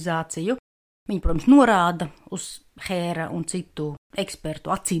dehumanizāciju, viņi, protams, norāda uz Hēra un citu ekspertu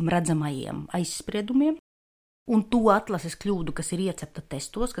acīm redzamajiem aizspriedumiem, un to atlases kļūdu, kas ir iecepta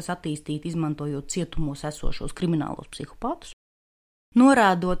testos, kas attīstīti izmantojot cietumos esošos kriminālos psihopātus,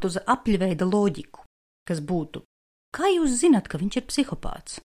 norādot uz apļveida loģiku, kas būtu, kā jūs zināt, ka viņš ir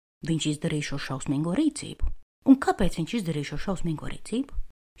psihopāts? Viņš izdarīja šo šausmīgo rīcību. Un kāpēc viņš izdarīja šo šausmīgo rīcību?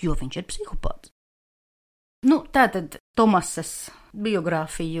 Jo viņš ir psihopāts. Tātad Tomasas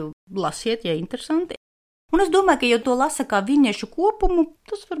biogrāfiju lasiet, ja interesanti. Un es domāju, ka jau to lasa kā viniešu kopumu,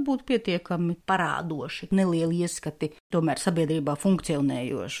 tas var būt pietiekami parādoši, nelieli ieskati tomēr sabiedrībā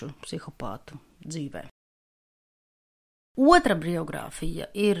funkcionējošu psihopātu dzīvē. Otra biogrāfija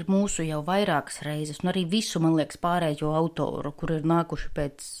ir mūsu jau vairākas reizes, un arī visu, man liekas, pārējo autoru, kur ir nākuši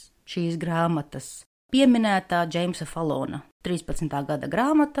pēc šīs grāmatas, pieminētā Jamesa Fallona 13. gada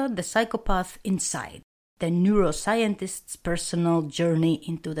grāmata The Psychopath Inside, The Neuroscientist's Personal Journey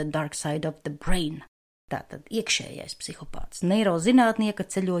into the Dark Side of the Brain. Tātad iekšējais psihopāts, neirozinātnieka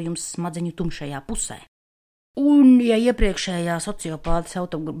ceļojums smadzeņu tumšajā pusē. Un, ja iepriekšējā sociopātas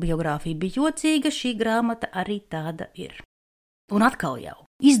autobiogrāfija bija jocīga, šī grāmata arī tāda ir. Un atkal jau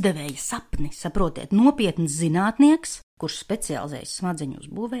izdevēja sapni, saprotiet, nopietns zinātnieks, kurš specializējas smadzeņu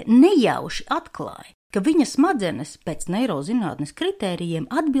uzbūvē, nejauši atklāja, ka viņa smadzenes pēc neirozinātnes kritērijiem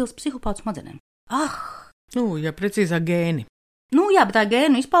atbilst psihopātu smadzenēm. Ja precīzāk gēni. Jā, bet tā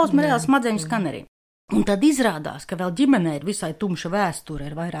gēnu izpausme reāli smadzeņu skanerī. Un tad izrādās, ka vēl ģimenē ir visai tumša vēsture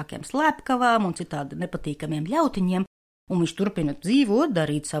ar vairākiem slēpkavām un citādi nepatīkamiem ļautiņiem, un viņš turpina dzīvot,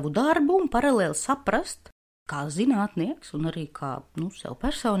 darīt savu darbu un paralēli saprast, kā zinātnieks un arī kā, sev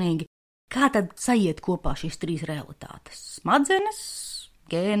personīgi, kā tad sajiet kopā šīs trīs realitātes – smadzenes,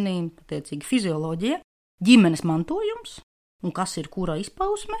 gēni, attiecīgi fizioloģija, ģimenes mantojums un kas ir kura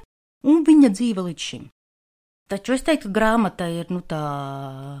izpausme un viņa dzīve līdz šim. Taču es teiktu, ka grāmata ir,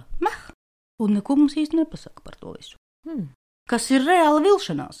 un neko mums īsti nepasaka par to visu. Kas ir reāla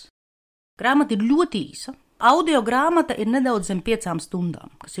vilšanās. Grāmata ir ļoti īsa. Audio grāmata ir nedaudz zem 5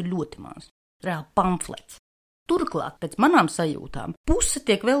 stundām, kas ir ļoti maz. Reāli pamflets. Turklāt, pēc manām sajūtām, puse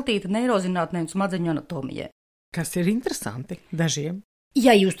tiek veltīta neirozinātnē un smadzeņu anatomijai. Kas ir interesanti dažiem.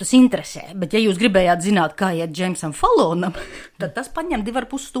 Ja jūs tas interesē, bet ja jūs gribējāt zināt, kā iet Džeimsam Falonam, tad tas paņem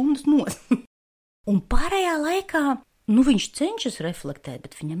 2,5 stundas nos. Un pārējā laikā, viņš cenšas reflektēt,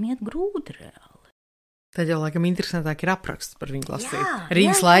 bet viņam iet grūti reāli. Tad jau laikam interesantāk ir apraksts par viņu lasīt.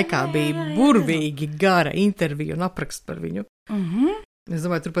 Rīgas laikā bija burvīgi gara intervija un apraksts par viņu. Es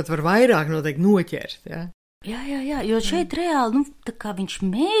domāju, turpat var vairāk noteikti noķert, Jā, jo šeit reāli, tā kā viņš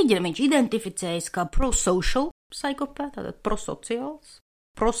mēģina, viņš identificējas kā pro-social psihopāts, tātad prosociāls,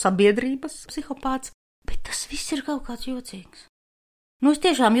 prosabiedrības psihopāts, bet tas viss ir kaut kāds jocīgs. Es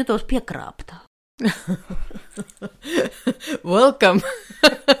tiešām jutos piekrāptā. Welcome!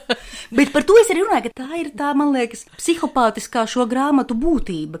 Bet par to es arī runāju, ka tā ir tā, man liekas, psihopātiskā šo grāmatu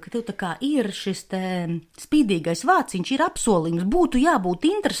būtība, ka tev tā kā ir šis te spīdīgais vāciņš, ir apsolījums, būtu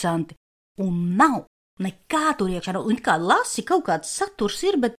jābūt interesanti, un nav. Nekā tur iekšā, un kā lasi, kaut kāds saturs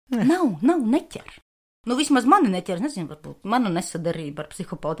ir, bet nav, neķer. Vismaz mani neķer, nezinu, varbūt mana nesadarība ar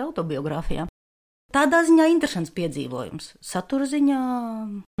psihopātu autobiogrāfijām. Tādā ziņā interesants piedzīvojums. Satura ziņā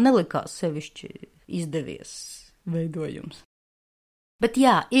nelikās sevišķi izdevies veidojums. Bet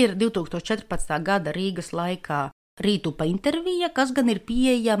ir 2014. gada Rīgas laikā Rītupa intervija, kas gan ir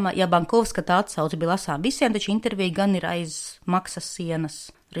pieejama, ja Bankovska tā atsauce bija lasām visiem, taču intervija gan ir aiz maksas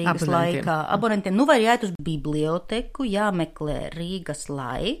sienas Rīgas laikā. Abonentiem, vai jāiet uz biblioteku, jāmeklē Rīgas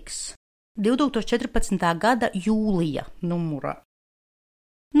laiks 2014. gada jūlija numurā.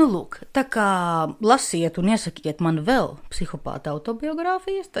 Lūk, tā kā lasiet un iesakiet man vēl psihopāta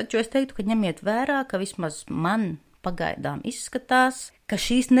autobiogrāfijas, taču es teiktu, ka ņemiet vērā, ka vismaz man pagaidām izskatās, ka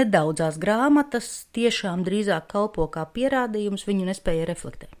šīs nedaudzās grāmatas tiešām drīzāk kalpo kā pierādījums viņu nespēja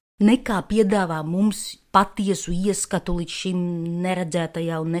reflektēt. Nekā piedāvā mums patiesu ieskatu līdz šim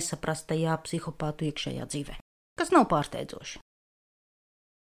neredzētajā un nesaprastajā psihopātu iekšējā dzīvē, kas nav pārsteidzoši.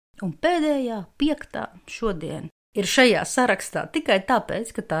 Un pēdējā, 5. šodien ir šajā sarakstā tikai tāpēc,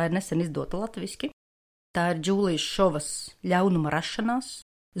 ka tā ir nesen izdota latviski. Tā ir Džūlijas Šovas Ļaunuma rašanās,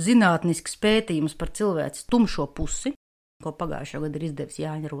 zinātnisks pētījums par cilvēces tumšo pusi, ko pagājušā gada ir izdevis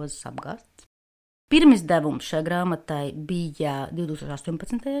Jāņa Rozes apgāsts. Pirmizdevums šai grāmatai bija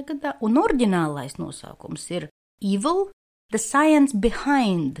 2018. gadā, un oriģinālais nosaukums ir Evil, the Science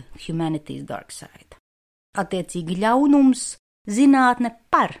Behind Humanity's Dark Side. Attiecīgi ļaunums, zinātne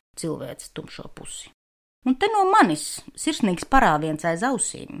par cilvēces tumšo pusi. Un te no manis sirsnīgs parāviens aiz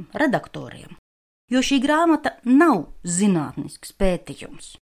ausīm redaktoriem, jo šī grāmata nav zinātnisks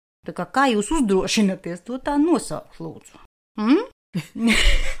pētījums. Tā kā jūs uzdrošināties to tā nosaukt, lūdzu?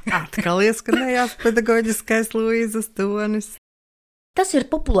 Atkal ieskanējās pedagoģiskais Luīzas tonis. Tas ir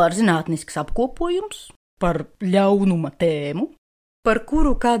populārs zinātnisks apkopojums par ļaunuma tēmu, par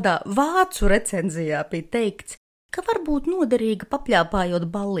kuru kādā vācu recenzijā bija teikts, ka var būt noderīga papļāpājot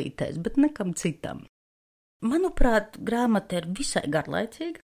ballītēs, bet nekam citam. Manuprāt, grāmata ir visai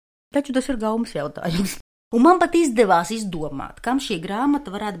garlaicīga, taču tas ir gaumas jautājums. Un man pat izdevās izdomāt, kam šī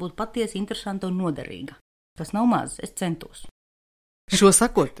grāmata varētu būt patiesi interesanta un noderīga. Tas nav maz, es centos. Šo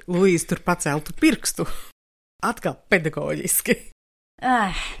sakot, Luīza tur paceltu pirkstu. Atkal pedagoģiski.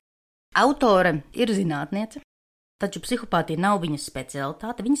 Autore ir zinātniece, taču psihopātija nav viņas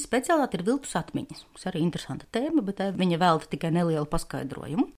specialitāte. Viņas specialitāte ir viltus atmiņas. Tas arī interesanta tēma, bet viņa velta tikai nelielu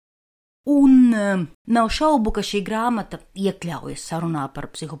paskaidrojumu. Un nav šaubu, ka šī grāmata iekļaujas sarunā par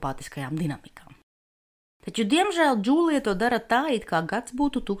psihopātiskajām dinamikām. Taču, diemžēl, Džūlija to dara tā, it kā gads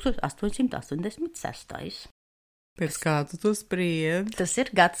būtu 1886. Pēc kā tu to spried? Tas ir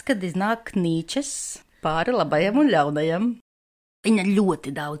gads, kad iznāk Nīčes pāri labajam un ļaunajam. Viņa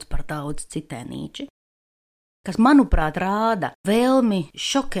ļoti daudz citē Nīči, kas, manuprāt, rāda vēlmi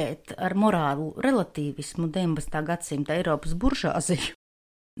šokēt ar morālu relativismu 19. gadsimta Eiropas buržāziju,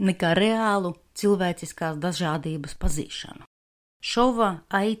 nekā reālu cilvēciskās dažādības pazīšanu. Šova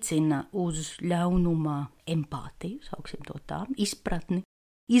aicina uz ļaunumā empātiju, sauksim to tā, izpratni,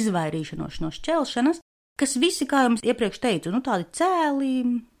 izvairīšanos no šķelšanas, kas visi, kā jums iepriekš teicu, tādi cēli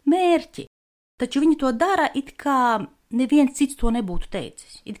mērķi. Taču viņi to dara, it kā neviens cits to nebūtu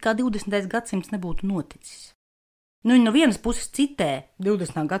teicis, it kā 20. gadsimts nebūtu noticis. Viņi no vienas puses citē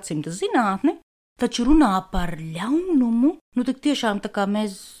 20. gadsimta zinātni, taču runā par ļaunumu, tik tiešām tā kā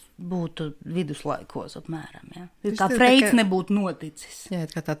mēs būtu viduslaikos apmēram, ja? Kā Freids nebūtu noticis. Jā,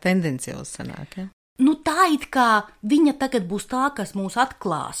 kā tā tendenciāli sanāk, ja? Tā it kā viņa tagad būs tā, kas mūs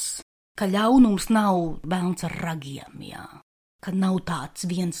atklās, ka ļaunums nav velns ar ragiem, jā. Ka nav tāds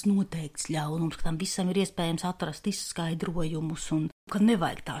viens noteikts ļaunums, ka tam visam ir iespējams atrast izskaidrojumus un ka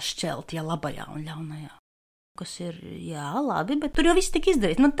nevajag tā šķelt, ja labajā un ļaunajā. Kas ir, jā, labi, bet tur jau viss tika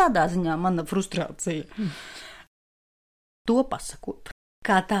izdarīts. Tādā ziņā mana frustrācija. To pasakot,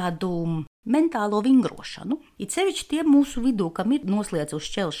 kā tādu mentālo vingrošanu, it sevišķi tiem mūsu vidū, kam ir noslēdz uz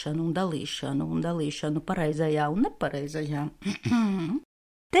šķelšanu un dalīšanu pareizajā un nepareizajā.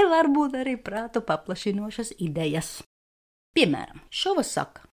 Te var būt arī prātu paplašinošas idejas. Piemēram, Šova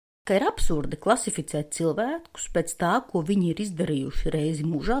saka, ka ir absurdi klasificēt cilvēkus pēc tā, ko viņi ir izdarījuši reizi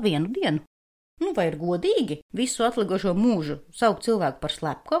mūžā vienu dienu. Vai ir godīgi visu atlikušo mūžu saukt cilvēku par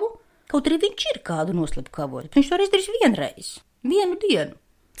slepkavu, kaut arī viņš ir kādu noslepkavot. Viņš to ir izdarījis vienreiz, vienu dienu.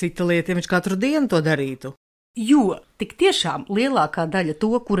 Cita lieta, ja viņš katru dienu to darītu. Jo tik tiešām lielākā daļa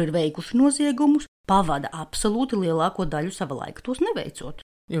to, kur ir veikuši noziegumus, pavada absolūti lielāko daļu sava laika tos neveicot.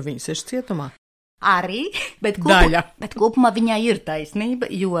 Jo viņi sēž cietumā. Arī, bet kopumā viņai ir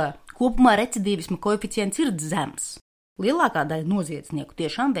taisnība, jo kopumā recidīvisma koeficients ir zems. Lielākā daļa noziedznieku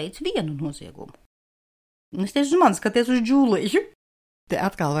tiešām veic vienu noziegumu. Es tieši skaties uz Džūliju. Te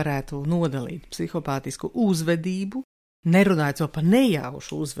atkal varētu nodalīt psihopātisku uzvedību, nerunājot par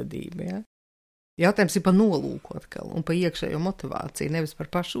nejaušu uzvedību. Ja? Jautājums ir par nolūku atkal un par iekšējo motivāciju, nevis par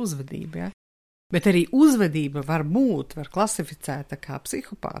pašu uzvedību. Ja? Bet arī uzvedība var klasificēta kā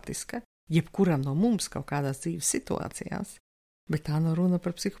psihopātiska, jebkuram no mums kaut kādās dzīves situācijās, bet tā nav runa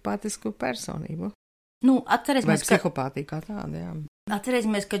par psihopātisku personību. Vai psihopātiju kā tādu, jā.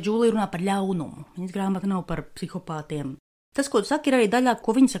 Atcerēsimies, ka Džūlija runā par ļaunumu. Viņas grāmata nav par psihopātiem. Tas, ko tu saki, ir arī daļā,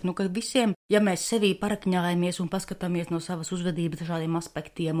 ko viņa saka, ka visiem, ja mēs sevī parakņājamies un paskatāmies no savas uzvedības dažādiem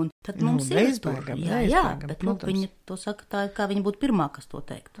aspektiem, un tad mums ir tur. Jā, bet viņa to saka tā, kā viņa būtu pirmā, kas to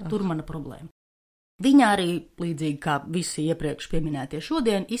teikt. Tur mana problēma. Viņa arī, līdzīgi kā visi iepriekš pieminētie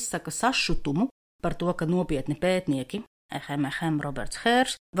šodien, izsaka sašutumu par to, ka nopietni pētnieki, Roberts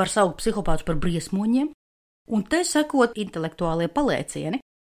Hērs, var saukt psihopātus par briesmoņiem, un te sekot intelektuālie palēcieni,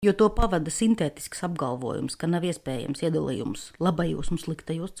 jo to pavada sintētisks apgalvojums, ka nav iespējams iedalījums labajos un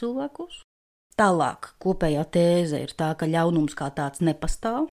sliktajos cilvēkos. Tālāk kopējā tēze ir tā, ka ļaunums kā tāds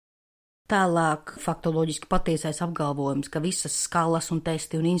nepastāv. Tālāk faktoloģiski patiesais apgalvojums, ka visas skalas un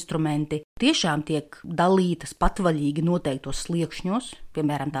testi un instrumenti tiešām tiek dalītas patvaļīgi noteiktos sliekšņos,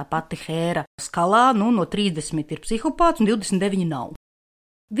 piemēram, tā pati Hēra skalā, no 30 ir psihopāts un 29 nav.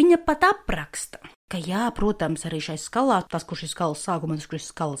 Viņa pat apraksta, ka jā, protams, arī šai skalā, tas, kurš ir skalas sākumā, tas, kurš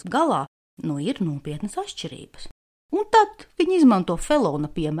ir skalas galā, ir nopietnas atšķirības. Un tad viņa izmanto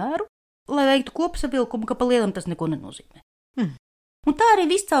Felona piemēru, lai veiktu kopsavilkumu, ka pa lielam tas neko nenozīmē. Un tā arī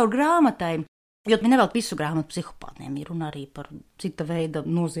viss caur grāmatai, jo viņi nevelk visu grāmatu psihopātiem, ir un arī par cita veida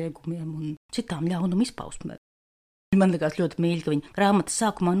noziegumiem un citām ļaunuma izpausmēm. Man liekas ļoti mīļi, ka viņa grāmatas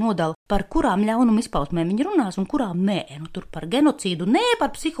sākumā nodala, par kurām ļaunuma izpausmēm viņi runās un kurām nē. Tur par genocīdu nē,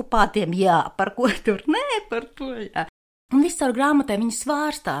 par psihopātiem jā, par ko tur nē, par to jā. Un viss caur grāmatai viņi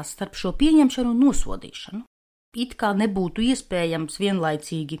svārstās starp šo pieņemšanu un nosodīšanu. It kā nebūtu iespējams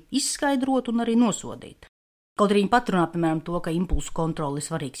vienlaicīgi izskaidrot un arī nosodīt. Kaut arī viņi patrunā, piemēram, to, ka impulsu kontrole ir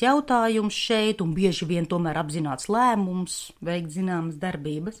svarīgs jautājums šeit un bieži vien tomēr apzināts lēmums veikt zināmas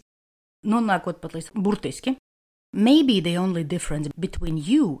darbības. Nonākot pat līdz burtiski. Maybe the only difference between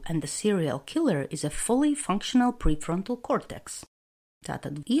you and the serial killer is a fully functional prefrontal cortex.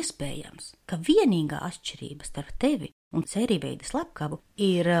 Tātad iespējams, ka vienīgā atšķirība starp tevi un sērijveida slepkavu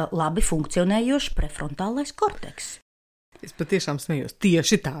ir labi funkcionējošs prefrontālais korteks. Es patiešām smējos.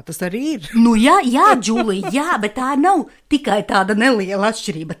 Tieši tā tas arī ir. Jā, Džūlija, jā, bet tā nav tikai tāda neliela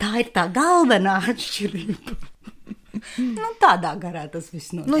atšķirība. Tā ir tā galvenā atšķirība. Tādā garā tas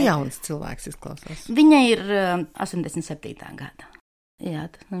viss notiek. Jauns cilvēks izklausās. Viņa ir 87. gada. Jā,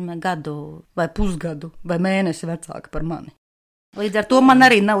 tas nozīmē gadu vai pusgadu vai mēnesi vecāka par mani. Līdz ar to man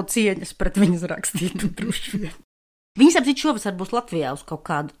arī nav cieņas pret viņas rakstītu droši vien. Viņas apcīt šovasar būs Latvijā uz kaut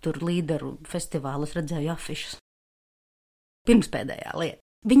kādu tur līderu festivālu, es redzēju afišas. Pirmspēdējā lieta.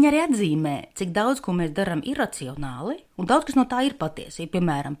 Viņa arī atzīmē, cik daudz, ko mēs darām iracionāli, un daudz, kas no tā ir patiesība.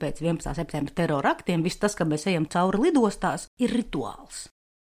 Piemēram, pēc 11. septembra terora aktiem, viss tas, ka mēs ejam cauri lidostās, ir rituāls.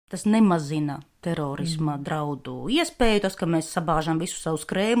 Tas nemazina terorisma draudu iespēju, tas, ka mēs sabāžam visus savus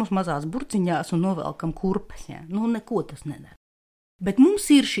krēmus mazās burciņās un novelkam kurpes. Ja? Neko tas nedara. Bet mums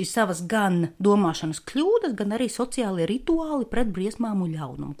ir šīs savas gan domāšanas kļūdas, gan arī sociālie rituāli pret briesmām un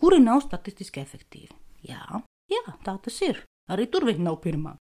ļaunumu, kuri nav statistiski efektīvi. Jā, tā tas ir. Arī tur viņa nav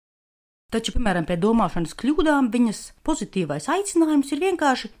pirmā. Taču, piemēram, pie domāšanas kļūdām viņas pozitīvais aicinājums ir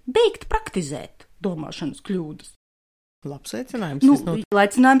vienkārši beigt praktizēt domāšanas kļūdas. Labs aicinājums.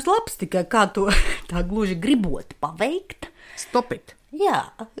 Aicinājums labs, tikai kā to tā gluži gribot paveikt. Stop it. Jā.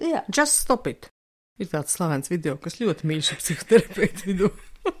 Just stop it. Ir tāds slavens video, kas ļoti mīļš psihoterapeitu vidū.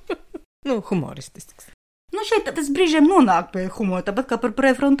 Humoristisks. Šeit tas brīžiem nonāk pie humora, tāpat kā par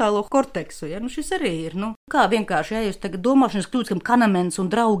prefrontālo korteksu. Ja? Šis arī ir. Kā vienkārši, ja jūs tagad domāšanas kļūdas, kam Kanamens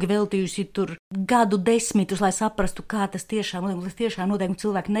un draugi veltījuši tur gadu desmitus, lai saprastu, kā tas tiešām notiek,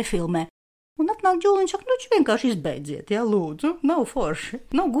 cilvēki nefilmē. Un atnāk Džūliņš, saka, vienkārši izbeidziet, jā, lūdzu, nav forši,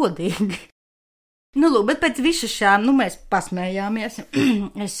 nav godīgi. Bet pēc visa šām, mēs pasmējāmies.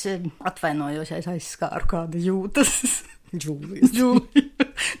 Es atvainojos, ja es aizskāru kādu jūtas.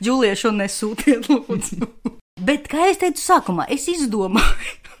 Džūlija šo nesūtiet, lūdzu. Bet, kā es teicu sākumā, es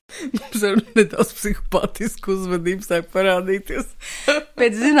izdomāju. Mums jau nedaudz psihopātisku uzvedību sāk parādīties.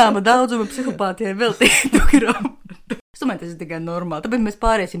 Pēc zināma daudzuma psihopātijai veltītu grāmatu. Es domāju, tas ir tikai normāli, tāpēc mēs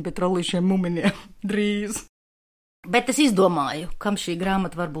pāriesim pie trollīšiem muminiem drīz. Bet es izdomāju, kam šī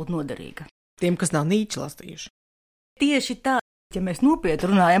grāmata var būt noderīga. Tiem, kas nav Nīču lasījuši. Tieši tā, ja mēs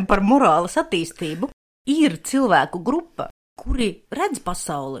nopietni runājam par morāles attīstību, ir cilvēku grupa, kuri redz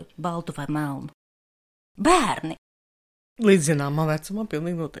pasauli baltu vai melnu. Bērni. Līdz zināmā vecumā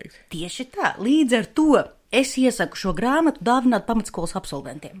pilnīgi noteikti. Tieši tā, līdz ar to es iesaku šo grāmatu dāvināt pamatskolas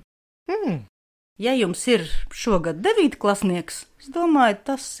absolventiem. Ja jums ir šogad 9. klasnieks, es domāju,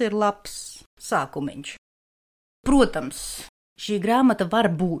 tas ir labs sākumiņš. Protams, šī grāmata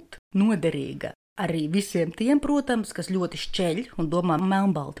var būt noderīga arī visiem tiem, protams, kas ļoti šķeļ un domā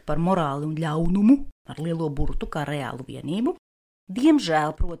melnbalti par morāli un ļaunumu, ar lielo burtu kā reālu vienību.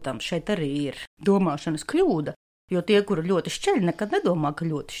 Diemžēl, protams, šeit arī ir domāšanas kļūda, jo tie, kuri ļoti šķeļ, nekad nedomā, ka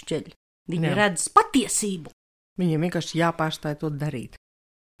ļoti šķeļ. Viņi redz patiesību. Viņiem vienkārši jāpārstāj to darīt.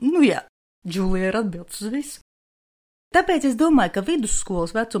 Jā. Džūlija ir atbildes uz visu. Tāpēc es domāju, ka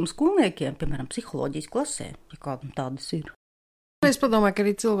vidusskolas vecuma skolniekiem, piemēram, psiholoģijas klasē, ja kādam tādas ir. Es padomāju, ka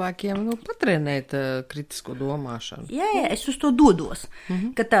arī cilvēkiem patrenēt kritisko domāšanu. Jā, es uz to dodos.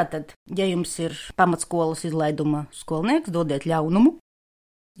 Ka tātad, ja jums ir pamatskolas izlaiduma skolnieks, dodiet ļaunumu.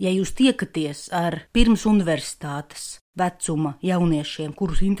 Ja jūs tiekaties ar pirms universitātes vecuma jauniešiem,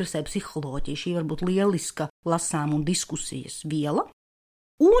 kurus interesē psiholoģija, šī var būt lieliska lasām un diskusijas viela.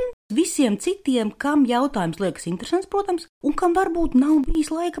 Un visiem citiem, kam jautājums liekas interesants, protams, un kam varbūt nav bijis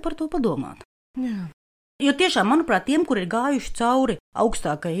laika par to padomāt. Jā. Jo tiešām, manuprāt, tiem, kuri ir gājuši cauri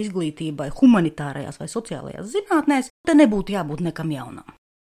augstākai izglītībai, humanitārajās vai sociālajās zinātnēs, te nebūtu jābūt nekam jaunam.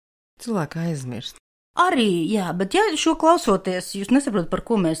 Cilvēki aizmirst. Arī, jā, bet ja šo klausoties, jūs nesaprotat, par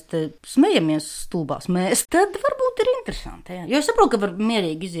ko mēs te smejamies stulbās mēs, tad varbūt ir interesanti, jā. Jo es saprotu, ka var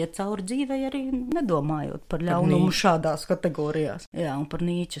mierīgi iziet cauri dzīvei arī nedomājot par ļaunumu šādās kategorijās. Jā, un par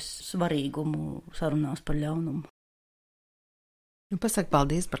Nīčes svarīgumu sarunās par ļaunumu. Pasaka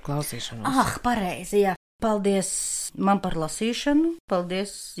paldies par klausīšanos. Pareizi, jā. Paldies man par lasīšanu,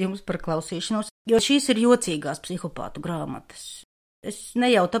 paldies jums par klausīšanos, jo šīs ir jocīgās psihopātu grāmatas. Es ne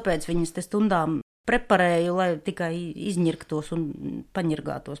jau tāpēc viņas te stundām preparēju, lai tikai izņirktos un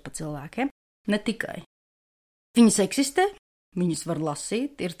paņirgātos pa cilvēkiem. Ne tikai. Viņas eksistē, viņas var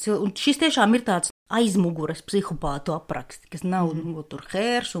lasīt, un šis tiešām ir tāds aizmugures psihopātu apraksti, kas nav tur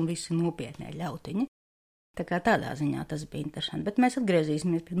hērs un visi nopietnie ļautiņi. Tā kā tādā ziņā tas bija interesanti, bet mēs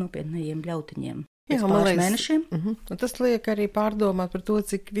atgriezīsimies pie nopietnējiem ļautiņiem pēc pāris mēnešiem. Tas liek arī pārdomāt par to,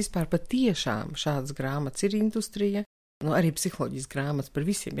 cik vispār patiešām šādas grāmatas ir industrija, arī psiholoģijas grāmatas par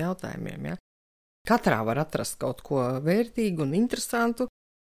visiem jautājumiem, ja. Katrā var atrast kaut ko vērtīgu un interesantu,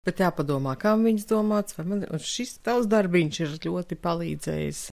 bet jāpadomā, kam viņas domāts, un šis tavs darbiņš ir ļoti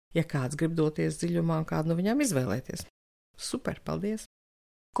palīdzējis, ja kāds grib doties dziļumā un kādu no viņām izvēlēties. Super, paldies!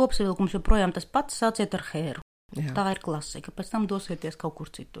 Kopsavilkums joprojām tas pats, sāciet ar hēru. Jā. Tā ir klasika, pēc tam dosieties kaut kur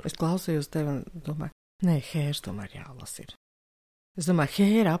citur. Es klausījos tevi un domāju, nē, hērs tomēr jālas ir. Es domāju,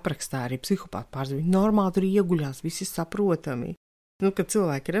 hēra aprakstā arī psihopāti pārzīvi, viņi normāli tur ieguļās, visi saprotami. Kad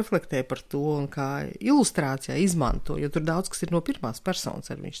cilvēki reflektē par to un kā ilustrācijā izmanto, jo tur daudz kas ir no pirmās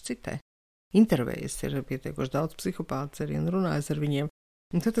personas, ar viņš citē. Intervējas ir pietiekoši daudz psihopāts arī un runājas ar viņiem.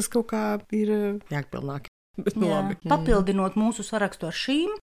 Un tad tas kaut kā ir jākpilnāk. Labi. Papildinot mūsu sarakstu ar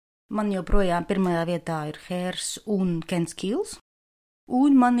šīm, man joprojām pirmajā vietā ir Hērs un Kens Kīls.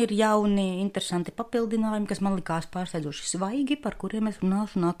 Un man ir jauni, interesanti papildinājumi, kas man likās pārsteidzoši svaigi, par kuriem es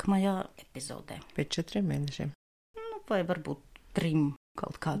runāšu nākamajā epizodē. Pēc 4 mēnešiem. Vai varbūt 3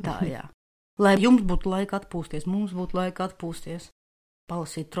 kaut kā tā, jā. Lai jums būtu laika atpūsties, mums būtu laika atpūsties,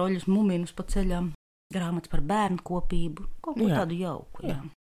 palasīt troļus, muminus pa ceļām, grāmatas par bērnu kopību, kaut ko tādu jauku, jā.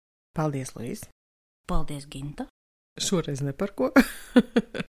 Paldies, Luīz. Paldies, Ginta. Šoreiz ne par ko.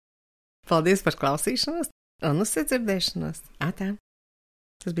 Paldies par klausīšanos un uz sadzirdēšanos. Atā.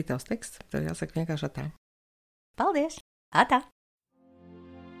 Tas bija tavs teksts, tev jāsaka vienkārši atā. Paldies! Atā!